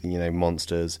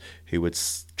 monsters, who would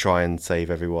try and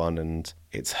save everyone. And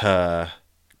it's her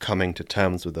coming to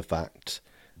terms with the fact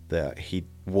that he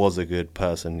was a good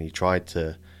person. He tried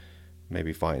to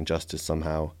maybe fight injustice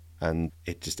somehow, and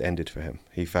it just ended for him.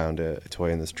 He found a toy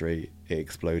in the street, it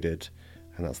exploded,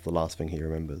 and that's the last thing he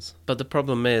remembers. But the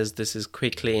problem is, this is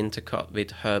quickly intercut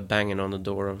with her banging on the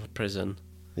door of a prison.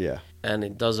 Yeah. And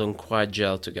it doesn't quite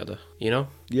gel together, you know?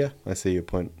 Yeah, I see your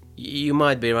point. You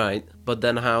might be right, but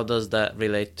then how does that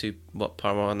relate to what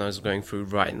Parvana is going through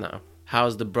right now?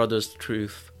 How's the brother's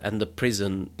truth and the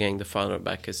prison getting the father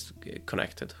back is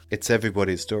connected? It's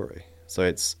everybody's story. So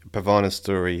it's Parvana's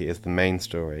story is the main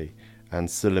story,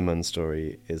 and Suleiman's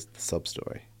story is the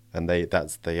sub-story. And they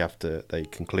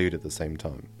conclude at the same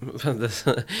time.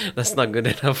 That's not good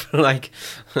enough. Like,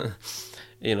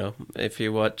 if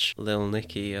you watch Lil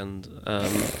Nicky and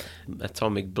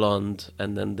Atomic Blonde,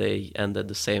 and then they end at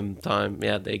the same time,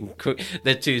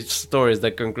 they're two stories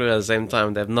that conclude at the same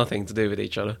time. They have nothing to do with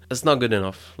each other. It's not good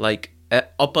enough. Like,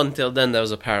 up until then, there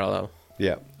was a parallel.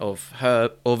 Yeah. Of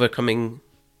her overcoming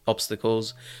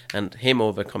obstacles and him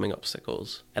overcoming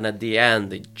obstacles, and at the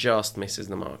end it just misses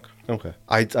the mark. Okay,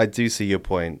 I do see your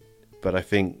point, but I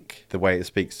think the way it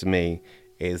speaks to me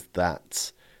is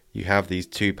that you have these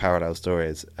two parallel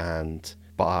stories, and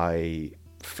by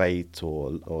fate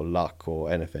or luck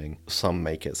or anything, some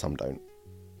make it, some don't,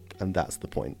 and that's the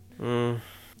point. Don't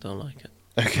like it.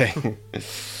 Okay.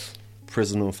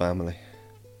 Prison or family?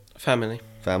 Family.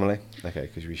 Okay,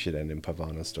 because we should end in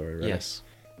Parvana's story, right? Yes.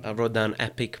 I wrote down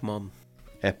epic mom.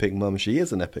 Epic mum. She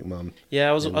is an epic mum. Yeah,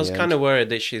 I was kind of worried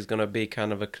that she's going to be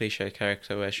kind of a cliche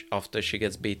character where after she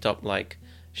gets beat up, like,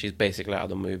 she's basically out of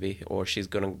the movie, or she's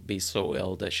going to be so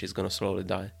ill that she's going to slowly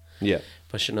die. Yeah.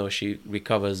 But she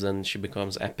recovers and she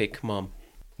becomes epic mom.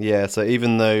 Yeah, so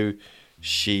even though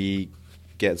she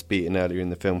gets beaten earlier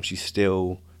in the film, she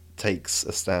still takes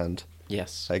a stand.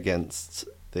 Yes. Against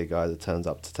the guy that turns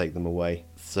up to take them away.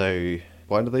 So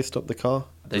why do they stop the car?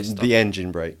 The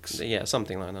engine breaks. Yeah,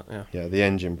 something like that, yeah. Yeah, the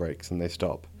engine breaks and they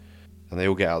stop. And they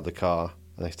all get out of the car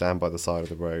and they stand by the side of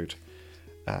the road.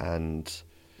 And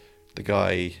the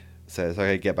guy says,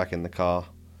 okay, get back in the car.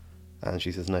 And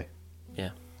she says no.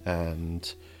 Yeah.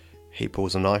 And he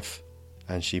pulls a knife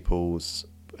and she pulls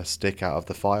a stick out of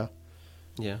the fire.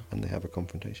 Yeah. And they have a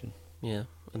confrontation. Yeah.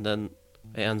 And then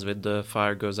it ends with the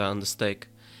fire goes out on the stake.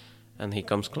 And he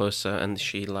comes closer and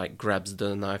she, like, grabs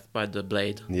the knife by the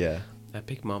blade. Yeah.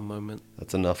 Epic mom moment.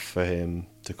 That's enough for him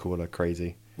to call her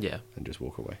crazy. Yeah. And just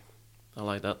walk away. I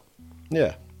like that.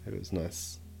 Yeah, it was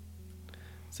nice.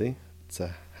 See? It's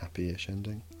a happy-ish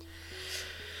ending.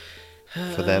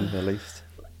 For them, at least.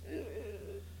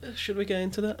 Should we get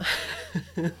into that?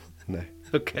 No.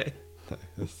 Okay. No,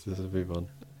 let's move on.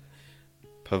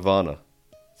 Parvana.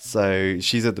 So,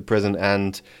 she's at the prison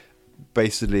and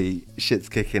basically shit's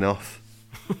kicking off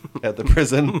at the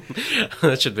prison.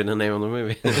 That should be the name of the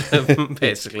movie.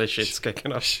 Basically, shit's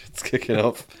kicking off. Shit's kicking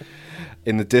off.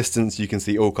 In the distance, you can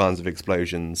see all kinds of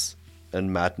explosions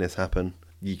and madness happen.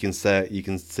 You can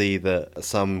see that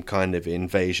some kind of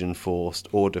invasion force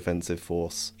or defensive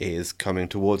force is coming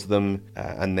towards them,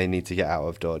 and they need to get out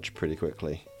of Dodge pretty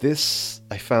quickly. This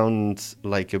I found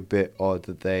like a bit odd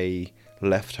that they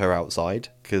left her outside,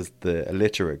 because the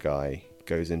illiterate guy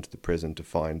goes into the prison to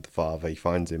find the father. He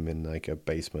finds him in like a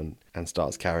basement and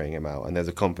starts carrying him out, and there's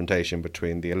a confrontation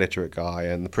between the illiterate guy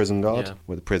and the prison guard,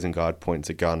 where the prison guard points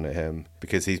a gun at him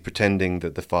because he's pretending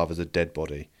that the father's a dead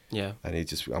body. Yeah. And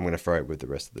I'm going to throw it with the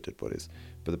rest of the dead bodies.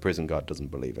 But the prison guard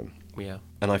doesn't believe him. Yeah.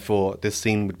 And I thought this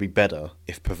scene would be better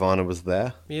if Parvana was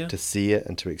there to see it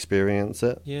and to experience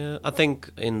it. Yeah, I think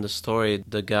in the story,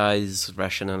 the guy's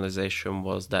rationalization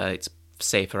was that it's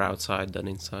safer outside than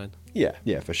inside.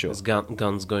 Yeah, for sure. There's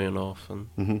guns going off.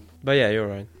 But yeah, you're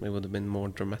right. It would have been more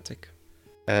dramatic.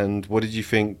 And what did you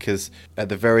think? Because at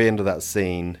the very end of that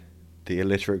scene, the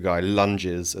illiterate guy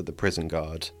lunges at the prison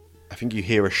guard. I think you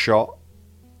hear a shot.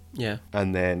 Yeah.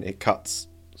 And then it cuts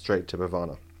straight to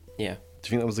Parvana. Yeah. Do you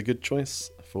think that was a good choice?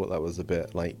 I thought that was a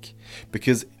bit like...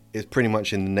 Because it's pretty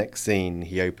much in the next scene,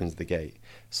 he opens the gate.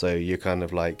 So you're kind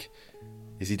of like,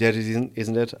 is he dead?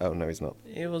 Isn't dead? Oh, no, he's not.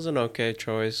 It was an okay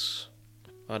choice.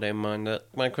 I didn't mind that.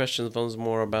 My question was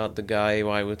more about the guy.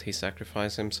 Why would he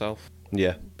sacrifice himself?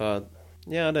 Yeah. But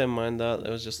yeah, I didn't mind that. It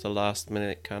was just a last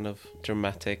minute kind of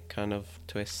dramatic kind of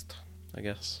twist, I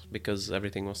guess, because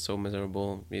everything was so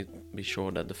miserable. You'd be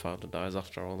sure that the father dies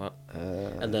after all that.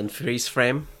 And then freeze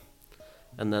frame,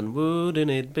 And then, wouldn't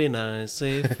it be nice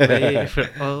if we were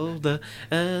older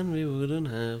and we wouldn't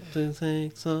have to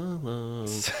take so long?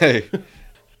 So,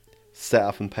 set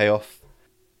up and payoff.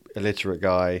 Illiterate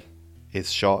guy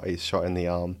is shot. He's shot in the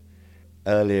arm.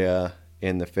 Earlier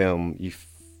in the film,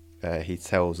 he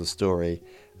tells a story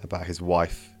about his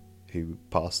wife who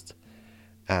passed,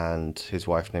 and his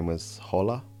wife's name was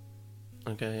Hola.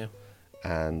 Okay, yeah.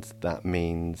 And that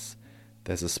means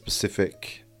there's a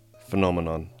specific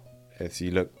phenomenon. If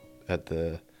you look at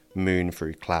the moon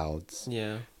through clouds,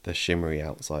 Yeah. the shimmery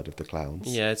outside of the clouds.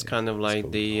 Yeah, it's kind of like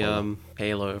called the Hola.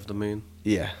 halo of the moon.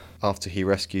 Yeah. After he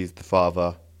rescues the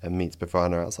father and meets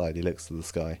Bavana outside, he looks to the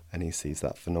sky and he sees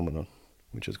that phenomenon,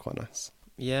 which is quite nice.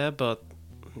 Yeah, but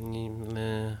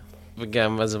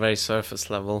again, was a very surface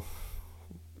level.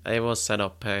 It was set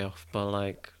up payoff, but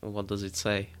like, what does it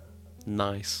say?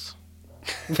 Nice.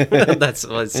 That's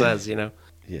what it says, you know.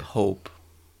 Yeah. Hope.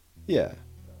 Yeah.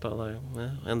 But like,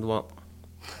 and what?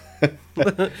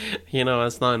 You know,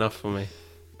 that's not enough for me.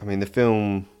 I mean, the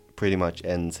film pretty much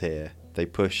ends here. They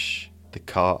push the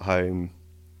cart home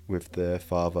with the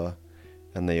father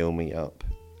and they all meet up.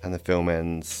 And the film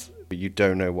ends, but you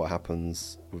don't know what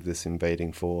happens with this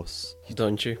invading force.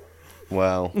 Don't you?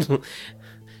 Well,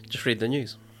 Just read the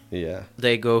news. yeah.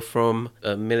 They go from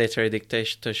a military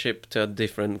dictatorship to a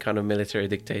different kind of military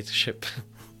dictatorship.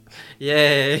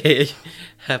 Yay!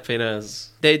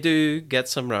 Happiness. They do get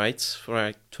some rights for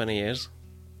like 20 years,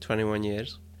 21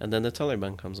 years, and then the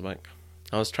Taliban comes back.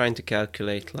 I was trying to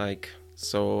calculate, like,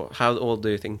 so how old do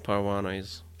you think Parwana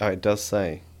is? Oh, it does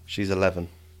say she's 11.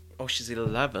 Oh, she's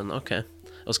 11, okay.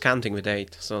 I was counting with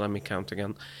 8, so let me count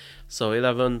again. So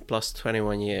 11 plus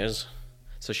 21 years.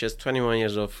 So she has 21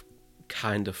 years of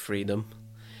kind of freedom.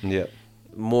 Yeah.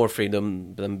 More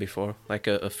freedom than before. Like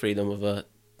a freedom of a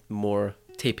more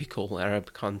typical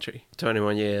Arab country.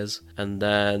 21 years. And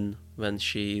then when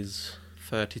she's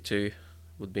 32,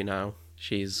 would be now,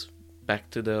 she's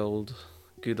back to the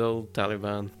good old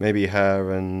Taliban. Maybe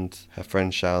her and her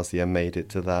friend Shazia made it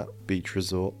to that beach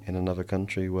resort in another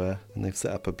country and they've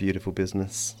set up a beautiful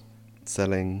business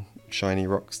selling shiny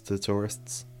rocks to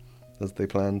tourists as they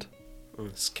planned.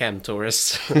 Scam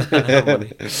tourists.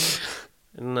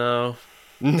 No.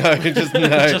 No, just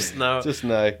no. Just no. Just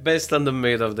no. Based on the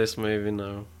mood of this movie,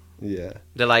 no. Yeah.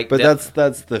 They're like, But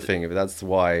that's the thing. That's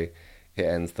why it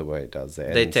ends the way it does. they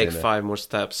ends take in a 5 more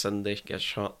steps and they get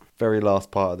shot. very last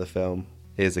part of the film.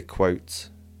 Here's a quote.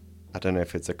 I don't know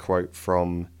if it's a quote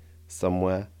from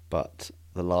somewhere, but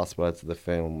the last words of the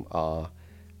film are,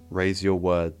 "Raise your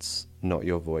words, not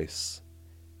your voice.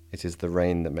 It is the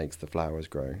rain that makes the flowers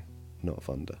grow, not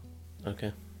thunder."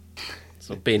 Okay.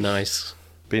 So be nice.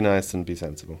 Be nice and be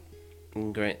sensible.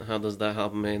 Great. How does that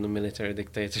help me in a military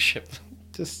dictatorship?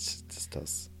 Just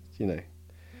does. You know,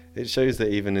 it shows that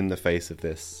even in the face of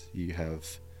this,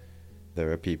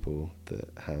 there are people that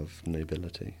have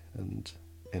nobility and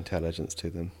intelligence to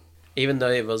them. Even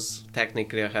though it was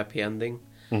technically a happy ending,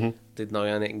 did not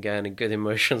get any good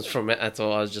emotions from it at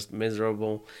all. I was just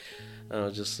miserable. I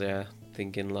was just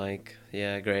thinking like,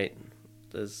 yeah, great.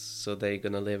 So they're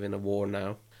gonna live in a war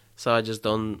now. So I just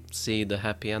don't see the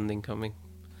happy ending coming.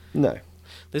 No.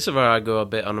 This is where I go a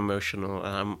bit unemotional,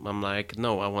 and I'm like,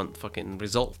 no, I want fucking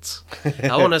results.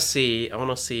 I want to see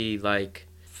like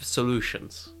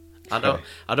solutions. I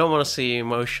don't want to see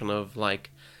emotion of like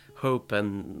hope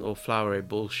or flowery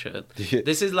bullshit. Yeah.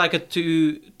 This is like a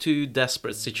too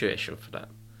desperate situation for that.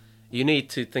 You need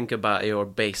to think about your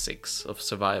basics of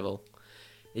survival.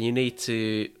 You need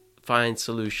to find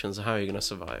solutions of how you're gonna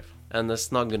survive, and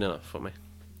that's not good enough for me.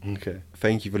 Okay.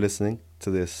 Thank you for listening to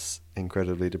this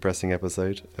incredibly depressing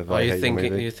episode of I You Hate Your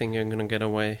Movie. think you're gonna get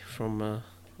away from? My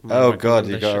Oh God,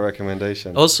 you got a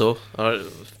recommendation? recommendation. Also, our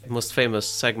most famous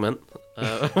segment.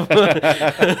 I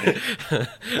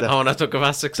want to talk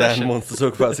about Succession. Dan wants to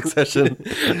talk about Succession.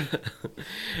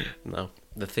 No,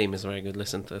 the theme is very good.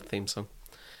 Listen to the theme song.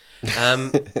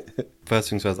 First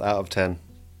things first, out of 10.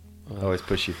 I always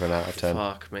push you for an out of 10.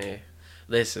 Fuck me.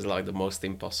 This is like the most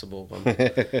impossible one.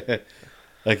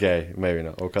 Okay, maybe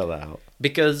not. We'll cut that out.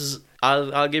 Because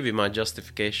I'll give you my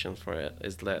justification for it.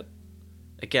 Is that,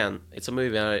 again, it's a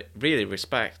movie I really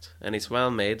respect. And it's well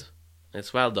made.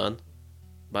 It's well done.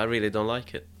 But I really don't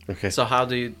like it. Okay. So how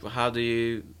do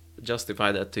you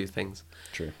justify that two things?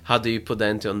 True. How do you put that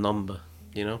into a number?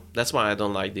 You know, that's why I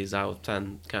don't like these out of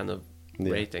 10 kind of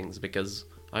Yeah. ratings, because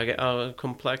I get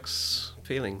complex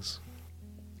feelings.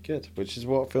 Good, which is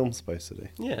what film's supposed to do.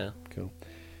 Yeah. Cool.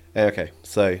 Okay,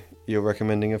 so you're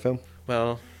recommending a film?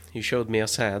 Well, you showed me a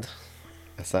sad.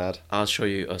 A sad? I'll show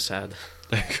you a sad.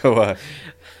 Go on.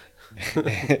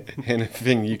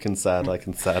 Anything you can sad, I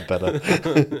can sad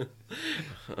better.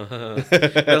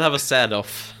 We'll have a sad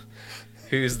off.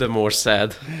 Who's the more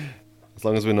sad? As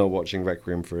long as we're not watching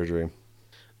Requiem for a Dream.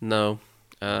 No,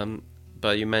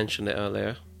 but you mentioned it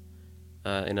earlier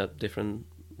in a different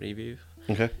review.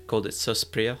 Okay. Called it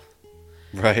Suspiria.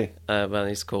 Right. Well,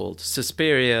 it's called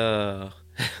Suspiria.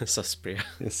 Suspiria.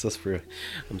 It's Suspiria.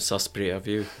 I'm Suspiria of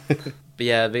you. But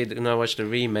yeah, we're gonna watch the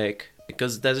remake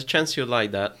because there's a chance you'll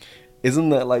like that. Isn't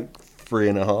that like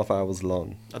 3.5 hours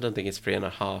long? I don't think it's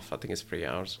 3.5. I think it's 3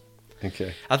 hours.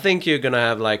 Okay. I think you're gonna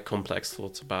have like complex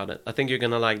thoughts about it. I think you're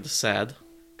gonna like the sad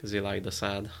because you like the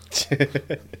sad.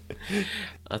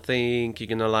 I think you're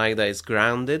gonna like that it's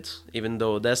grounded, even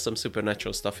though there's some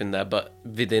supernatural stuff in there. But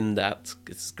within that,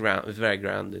 it's very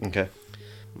grounded. Okay.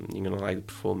 You're gonna like the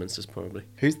performances probably.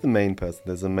 Who's the main person?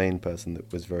 There's a main person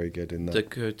that was very good in that.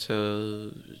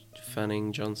 Dakota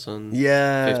Fanning Johnson.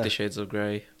 Yeah. 50 Shades of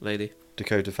Grey lady.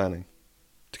 Dakota Fanning.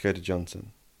 Dakota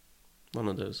Johnson. One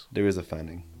of those. There is a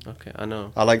Fanning. Okay, I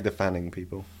know. I like the Fanning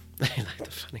people. I like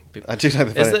the Fanning people. I do like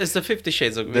the Fanning. It's the 50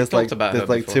 Shades of Grey. There's We talked about her there's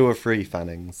like before. 2 or 3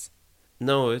 Fannings.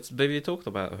 No, it's baby. You talked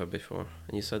about her before,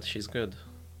 and you said she's good.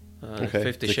 Okay.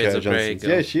 50 Dakota Shades of Grey. Johnson.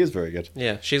 Yeah, she is very good.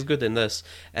 Yeah, she's good in this.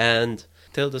 And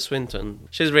Tilda Swinton,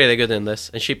 she's really good in this,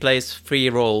 and she plays 3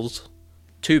 roles,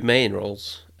 2 main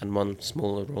roles, and 1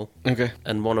 smaller role. Okay.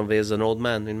 And one of it is an old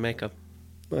man in makeup.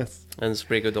 Nice. And it's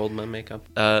pretty good old man makeup.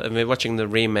 And we're watching the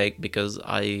remake because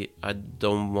I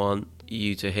don't want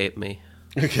you to hate me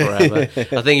forever.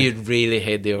 I think you'd really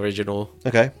hate the original.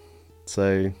 Okay.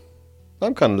 So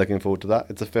I'm kind of looking forward to that.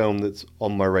 It's a film that's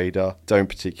on my radar. Don't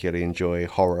particularly enjoy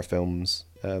horror films,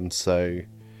 so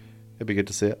it'd be good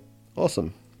to see it.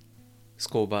 Awesome.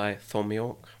 Scored by Thom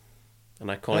Yorke.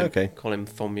 And I call him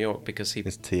Thom Yorke because he...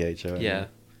 It's Thom. Yeah.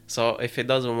 So if he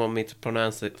doesn't want me to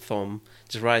pronounce it Thom,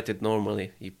 just write it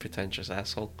normally, you pretentious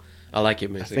asshole. I like your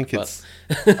music. I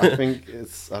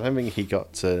don't think he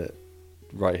got to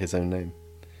write his own name.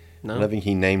 No? I don't think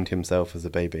he named himself as a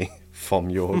baby. Thom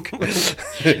Yorke.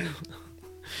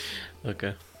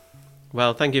 Okay.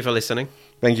 Well, thank you for listening.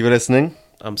 Thank you for listening.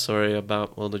 I'm sorry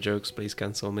about all the jokes. Please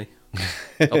cancel me.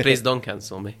 Oh, please don't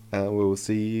cancel me. We'll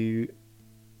see you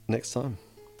next time.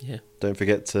 Yeah. Don't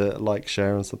forget to like,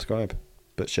 share, and subscribe.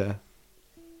 But share.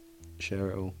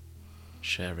 Share it all.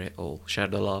 Share it all. Share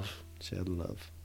the love. Share the love.